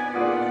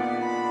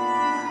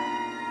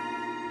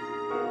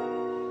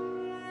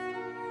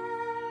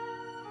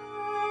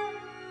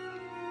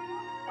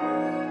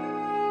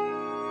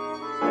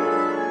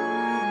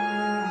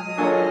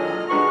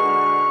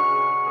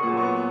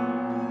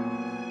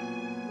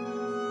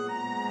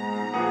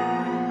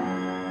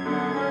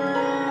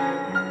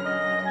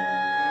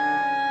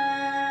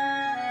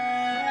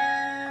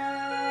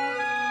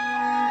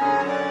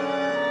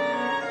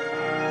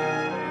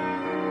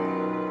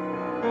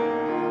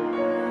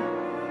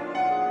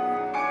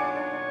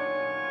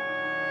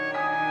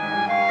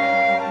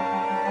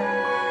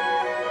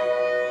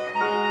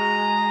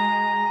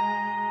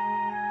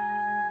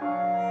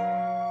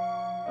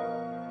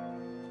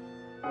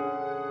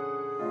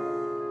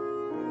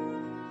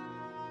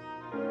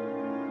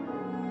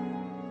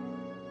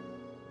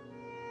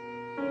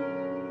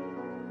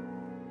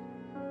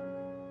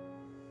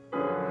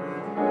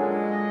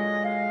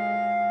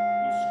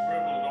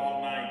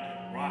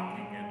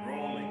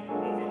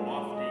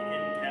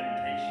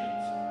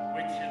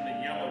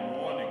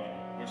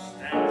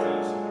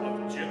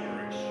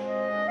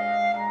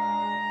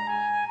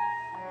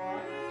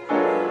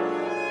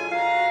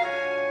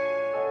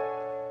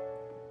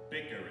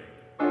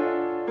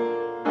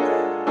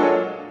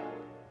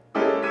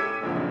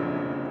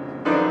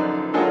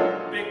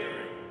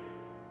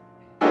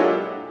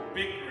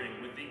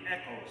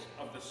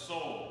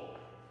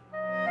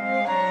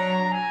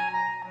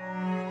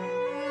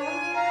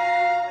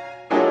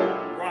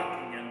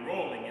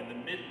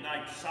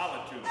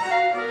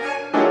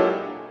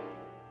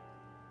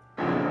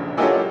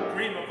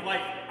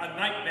 a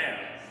nightmare.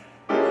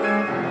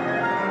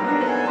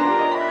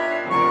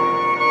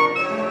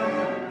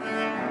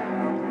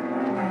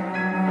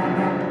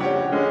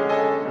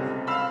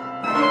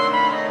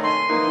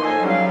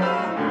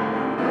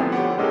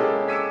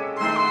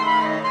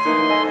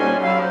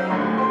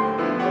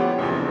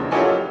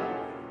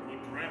 Who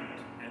dreamt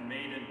and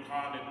made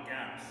incarnate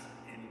gaps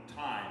in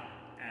time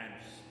and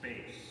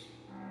space.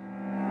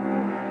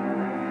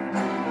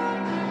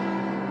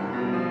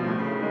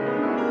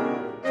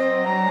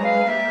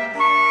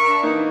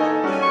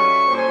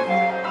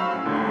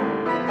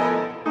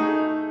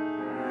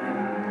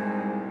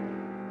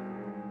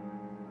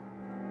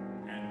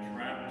 And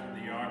trapped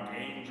the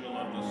archangel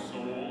of the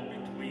soul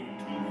between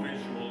two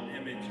visual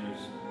images,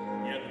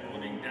 yet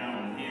putting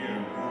down here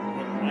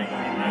what might be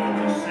left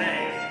to say.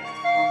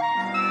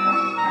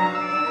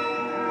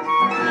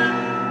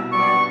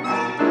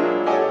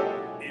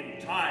 In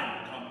time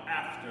come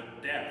after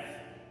death.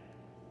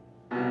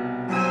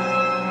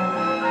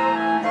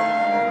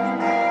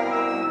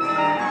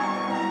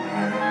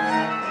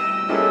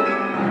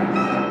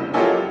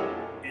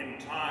 In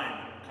time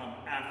come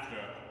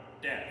after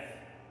death.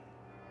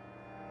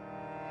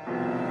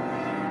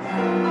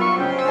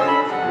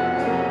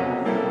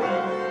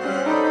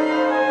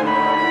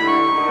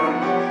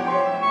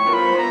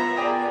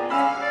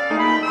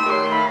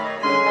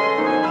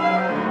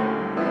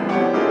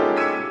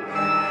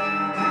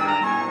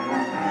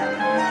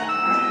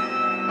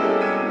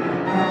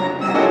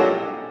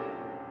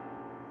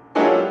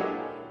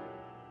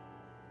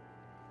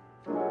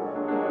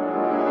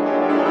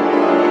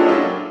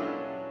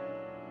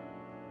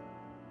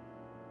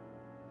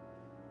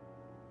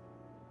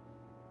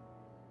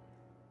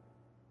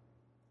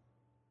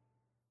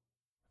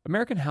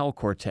 American Howl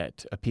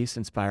Quartet, a piece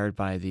inspired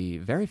by the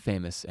very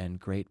famous and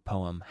great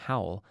poem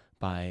Howl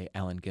by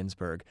Allen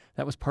Ginsberg.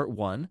 That was part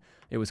one.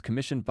 It was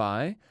commissioned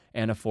by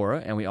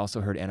Anaphora, and we also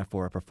heard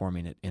Anaphora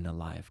performing it in a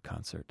live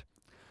concert.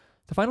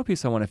 The final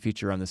piece I want to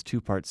feature on this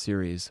two-part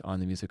series on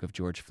the music of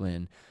George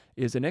Flynn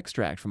is an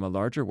extract from a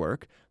larger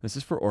work. This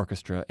is for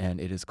orchestra, and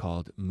it is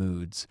called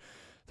Moods.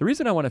 The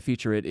reason I want to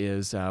feature it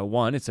is,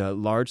 one, it's a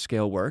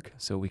large-scale work,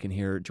 so we can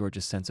hear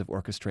George's sense of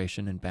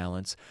orchestration and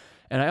balance.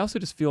 And I also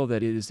just feel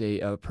that it is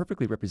a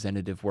perfectly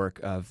representative work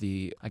of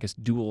the, I guess,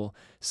 dual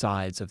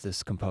sides of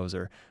this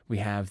composer. We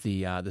have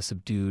the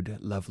subdued,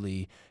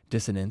 lovely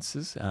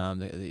dissonances,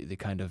 the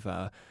kind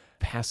of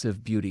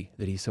passive beauty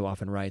that he so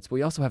often writes. But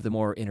we also have the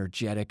more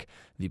energetic,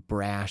 the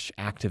brash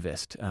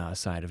activist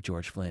side of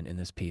George Flynn in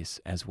this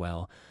piece as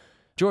well.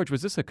 George,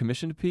 was this a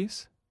commissioned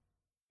piece?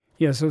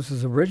 Yes, this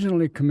was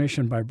originally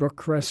commissioned by Brooke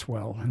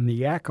Cresswell and the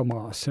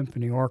Yakima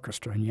Symphony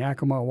Orchestra in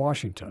Yakima,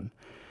 Washington.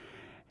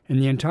 And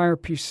the entire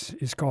piece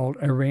is called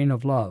A Reign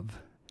of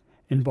Love,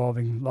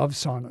 involving love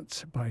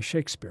sonnets by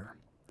Shakespeare.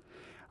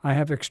 I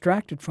have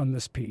extracted from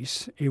this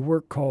piece a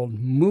work called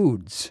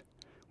Moods,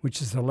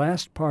 which is the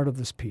last part of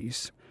this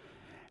piece,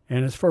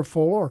 and it's for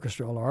full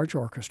orchestra, a large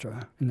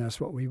orchestra, and that's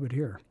what we would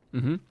hear.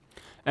 Mm-hmm.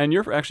 And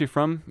you're actually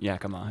from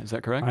Yakima, is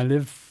that correct? I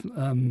live,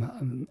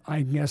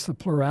 I guess the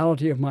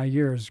plurality of my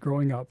years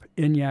growing up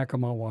in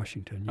Yakima,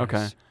 Washington. Yes.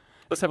 Okay.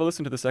 Let's have a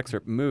listen to this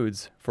excerpt,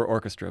 Moods for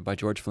Orchestra by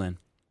George Flynn.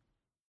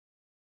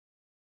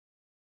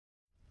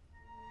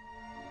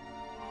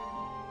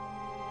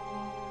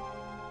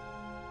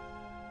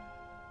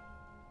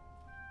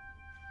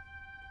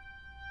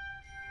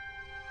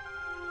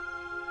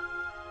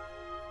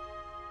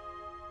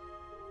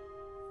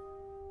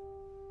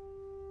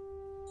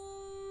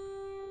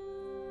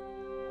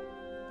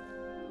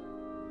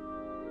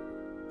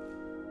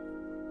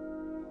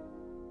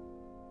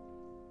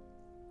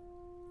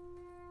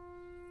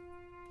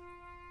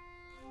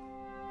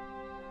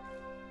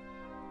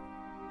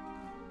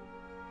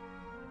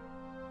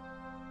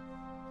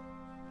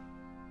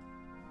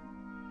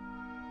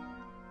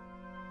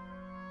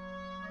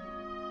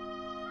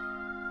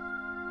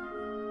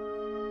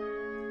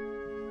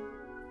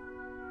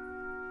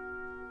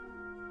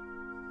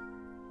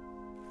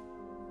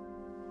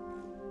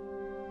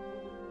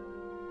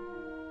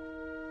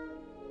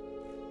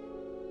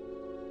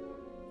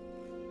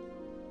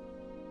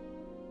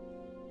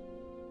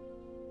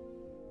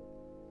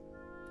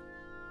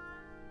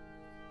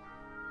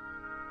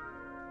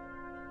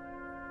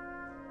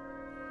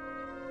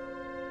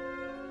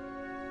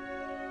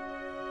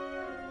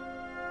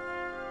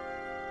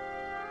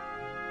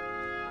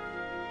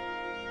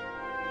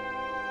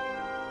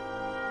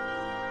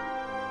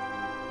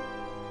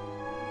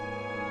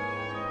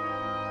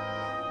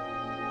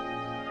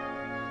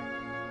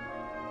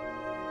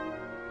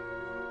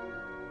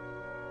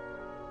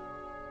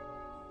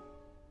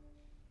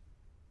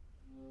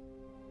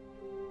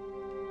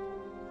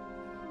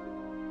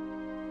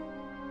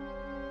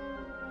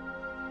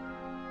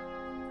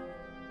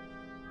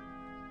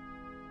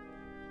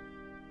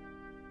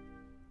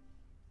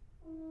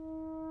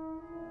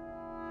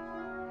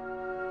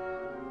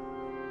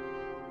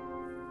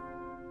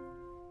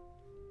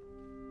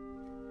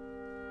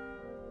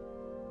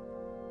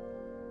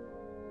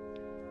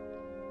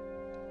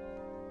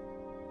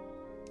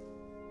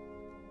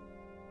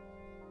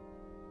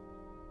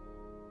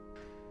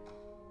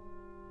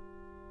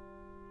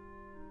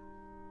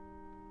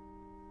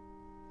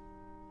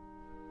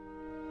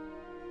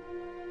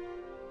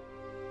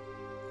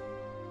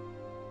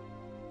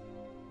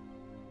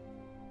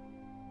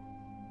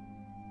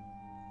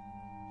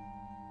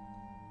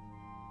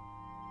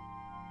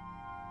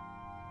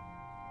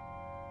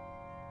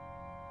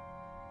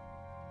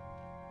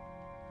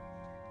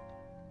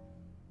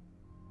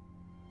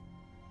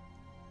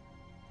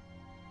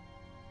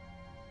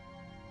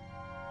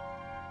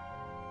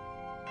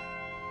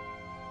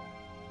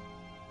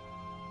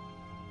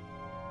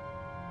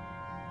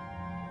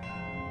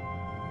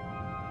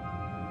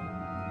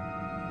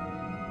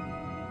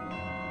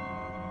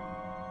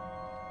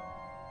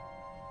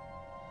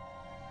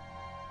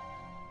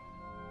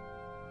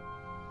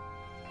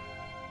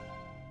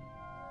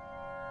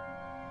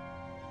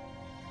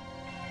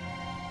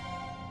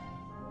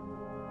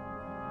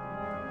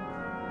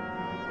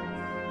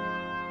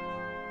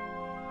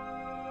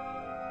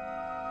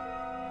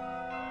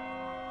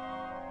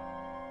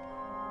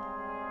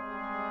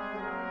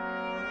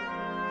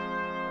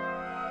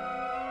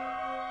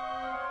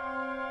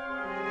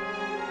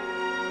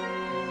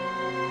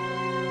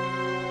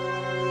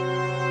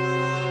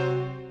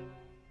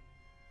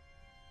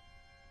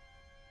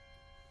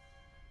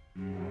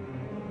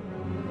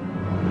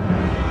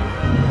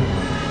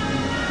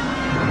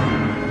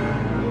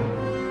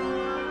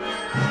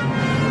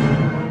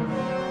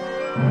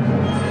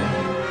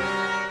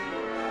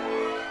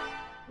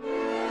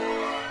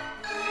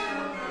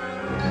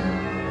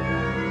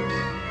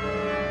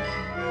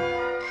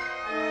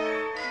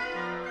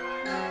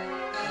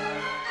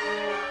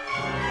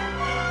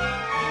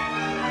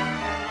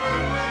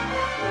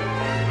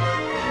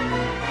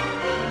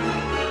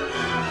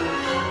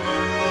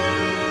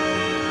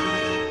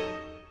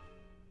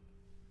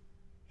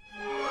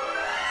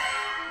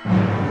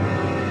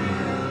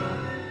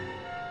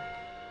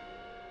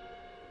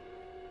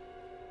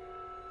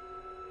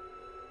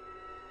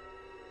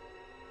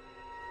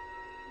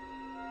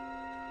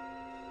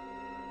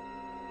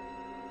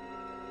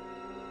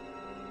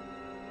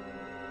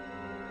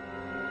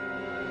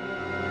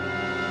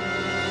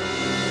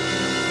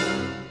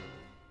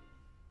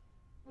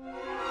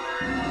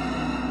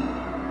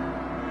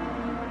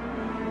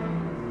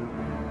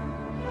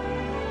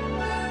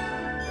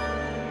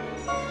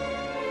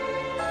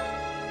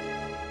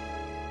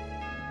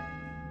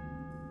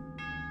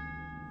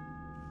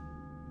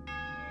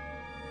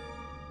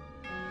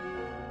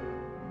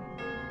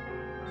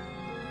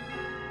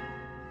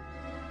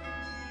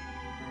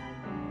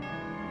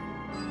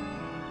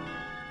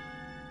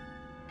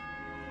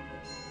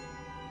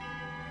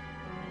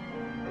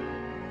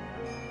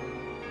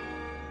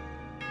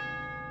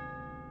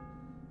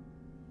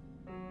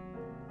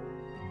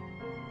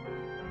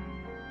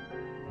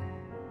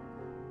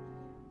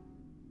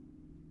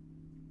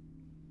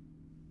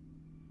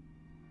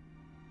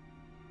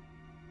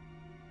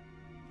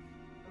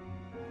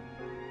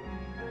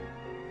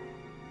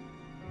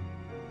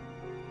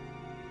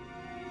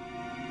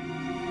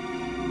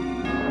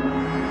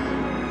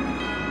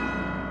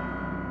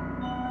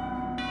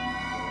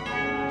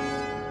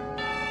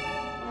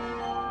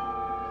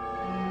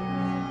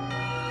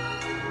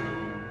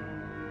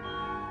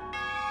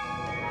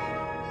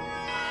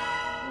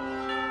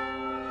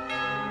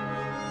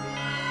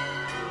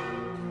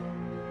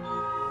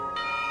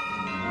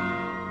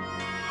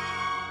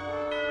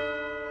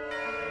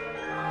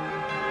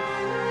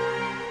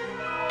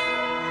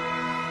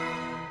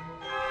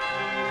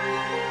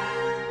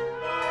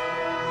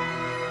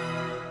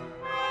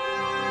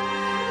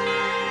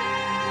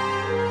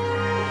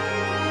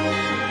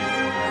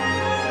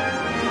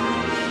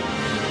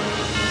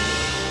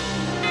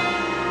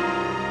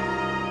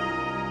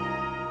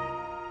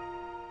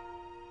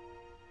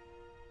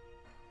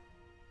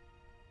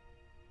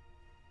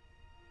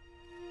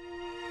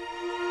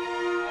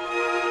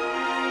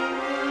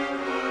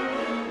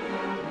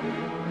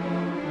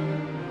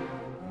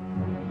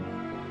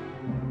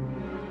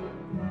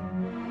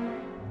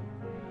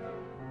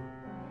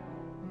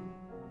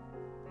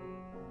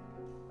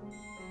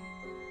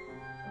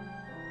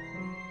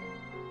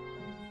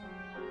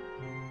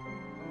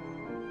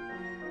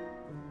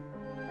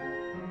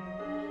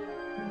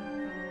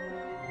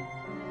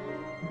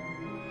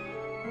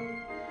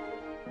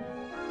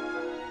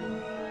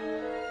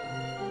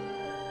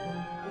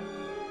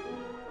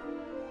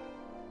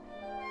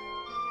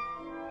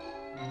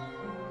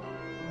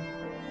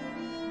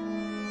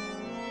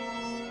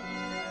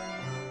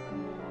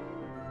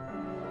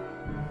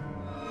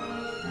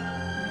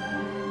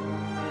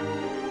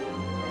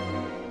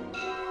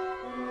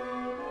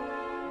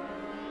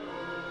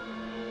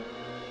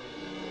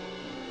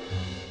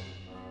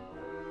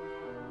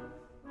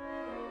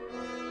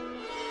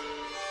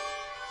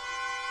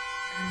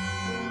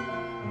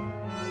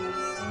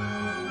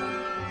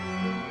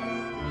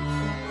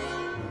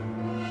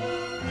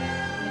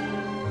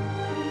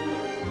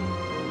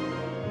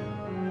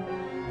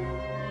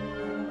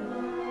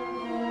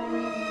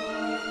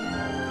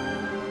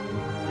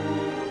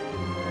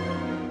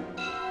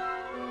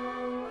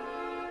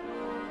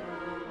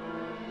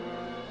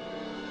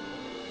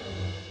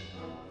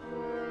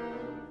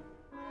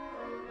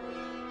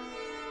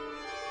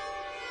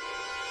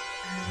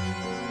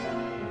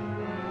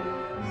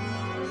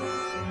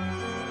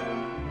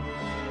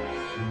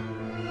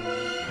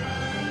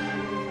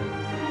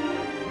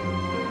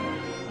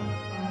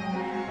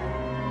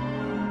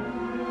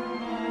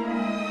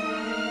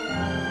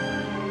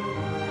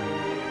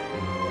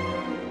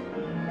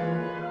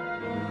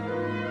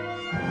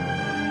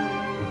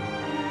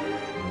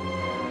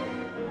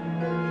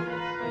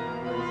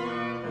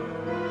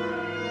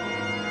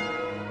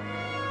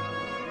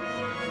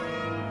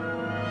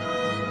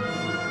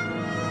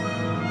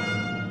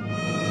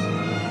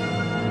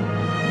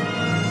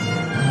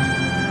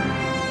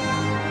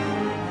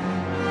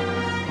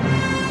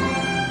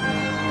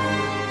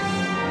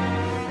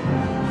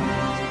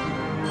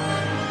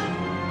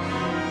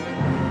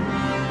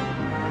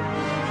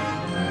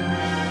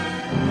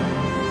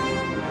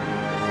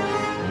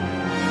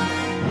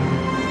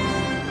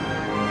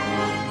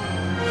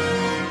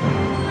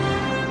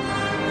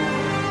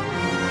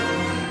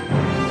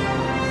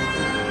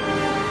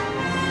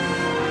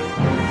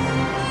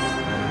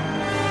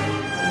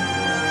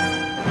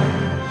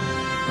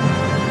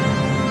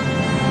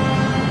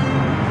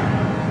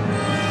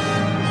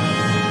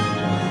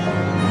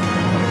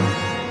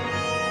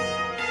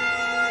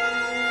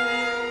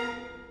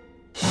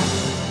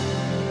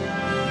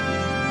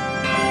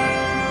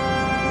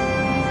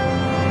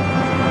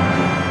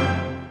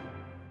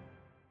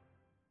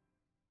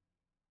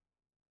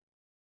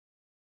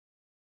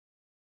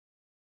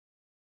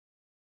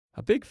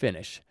 A big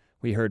finish.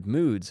 We heard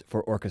Moods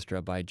for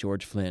Orchestra by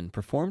George Flynn,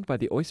 performed by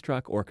the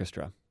Oistrakh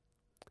Orchestra.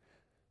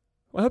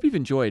 Well, I hope you've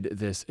enjoyed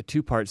this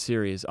two-part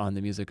series on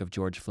the music of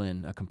George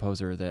Flynn, a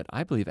composer that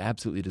I believe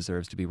absolutely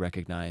deserves to be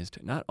recognized,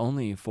 not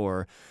only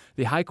for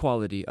the high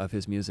quality of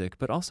his music,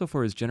 but also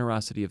for his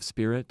generosity of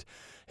spirit,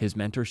 his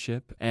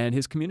mentorship, and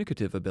his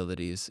communicative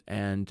abilities,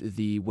 and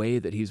the way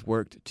that he's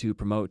worked to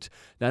promote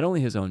not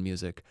only his own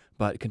music,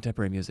 but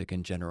contemporary music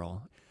in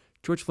general.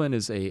 George Flynn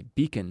is a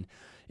beacon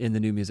in the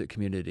new music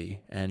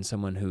community, and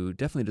someone who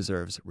definitely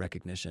deserves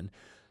recognition.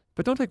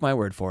 But don't take my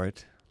word for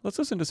it. Let's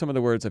listen to some of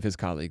the words of his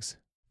colleagues.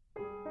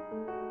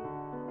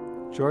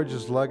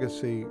 George's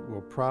legacy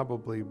will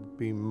probably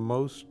be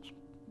most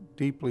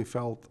deeply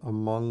felt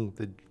among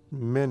the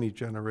many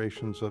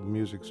generations of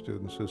music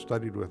students who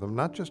studied with him,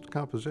 not just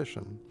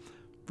composition.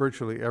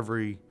 Virtually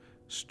every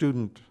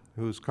student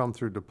who's come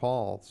through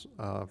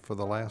DePaul for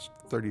the last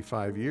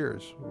 35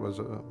 years was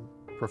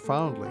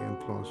profoundly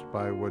influenced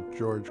by what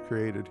George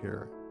created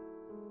here.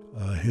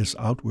 His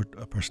outward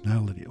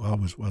personality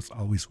was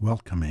always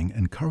welcoming,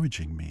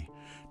 encouraging me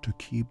to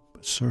keep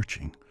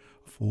searching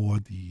for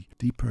the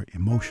deeper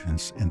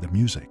emotions in the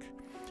music.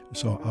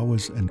 So I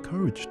was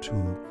encouraged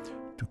to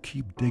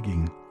keep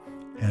digging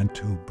and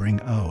to bring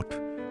out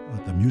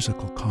the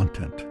musical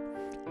content.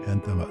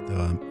 And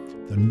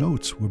the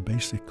notes were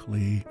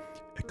basically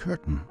a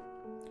curtain,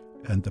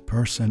 and the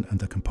person and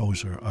the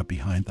composer are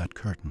behind that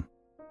curtain.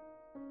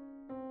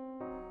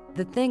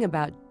 The thing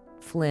about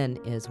Flynn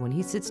is when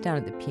he sits down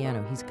at the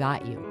piano, he's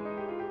got you.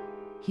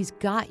 He's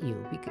got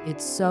you.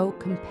 It's so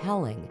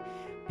compelling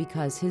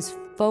because his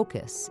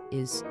focus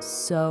is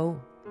so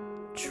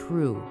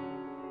true,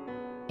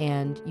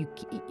 and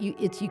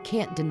you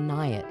can't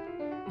deny it.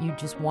 You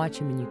just watch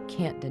him and you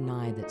can't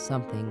deny that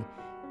something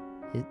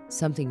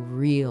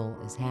real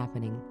is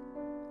happening.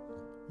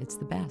 It's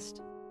the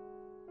best.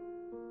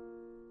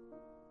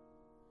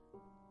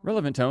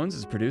 Relevant Tones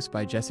is produced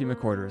by Jesse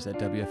McQuarters at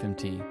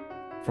WFMT.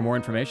 For more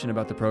information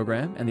about the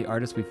program and the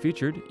artists we've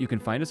featured, you can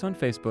find us on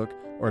Facebook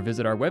or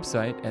visit our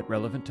website at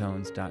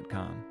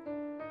relevanttones.com.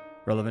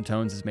 Relevant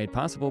Tones is made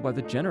possible by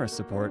the generous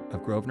support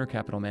of Grosvenor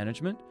Capital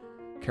Management,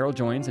 Carol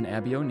Joines and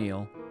Abby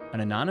O'Neill, an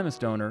anonymous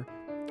donor,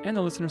 and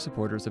the listener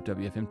supporters of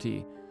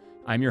WFMT.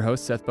 I'm your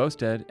host, Seth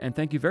Bosted, and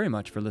thank you very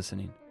much for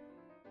listening.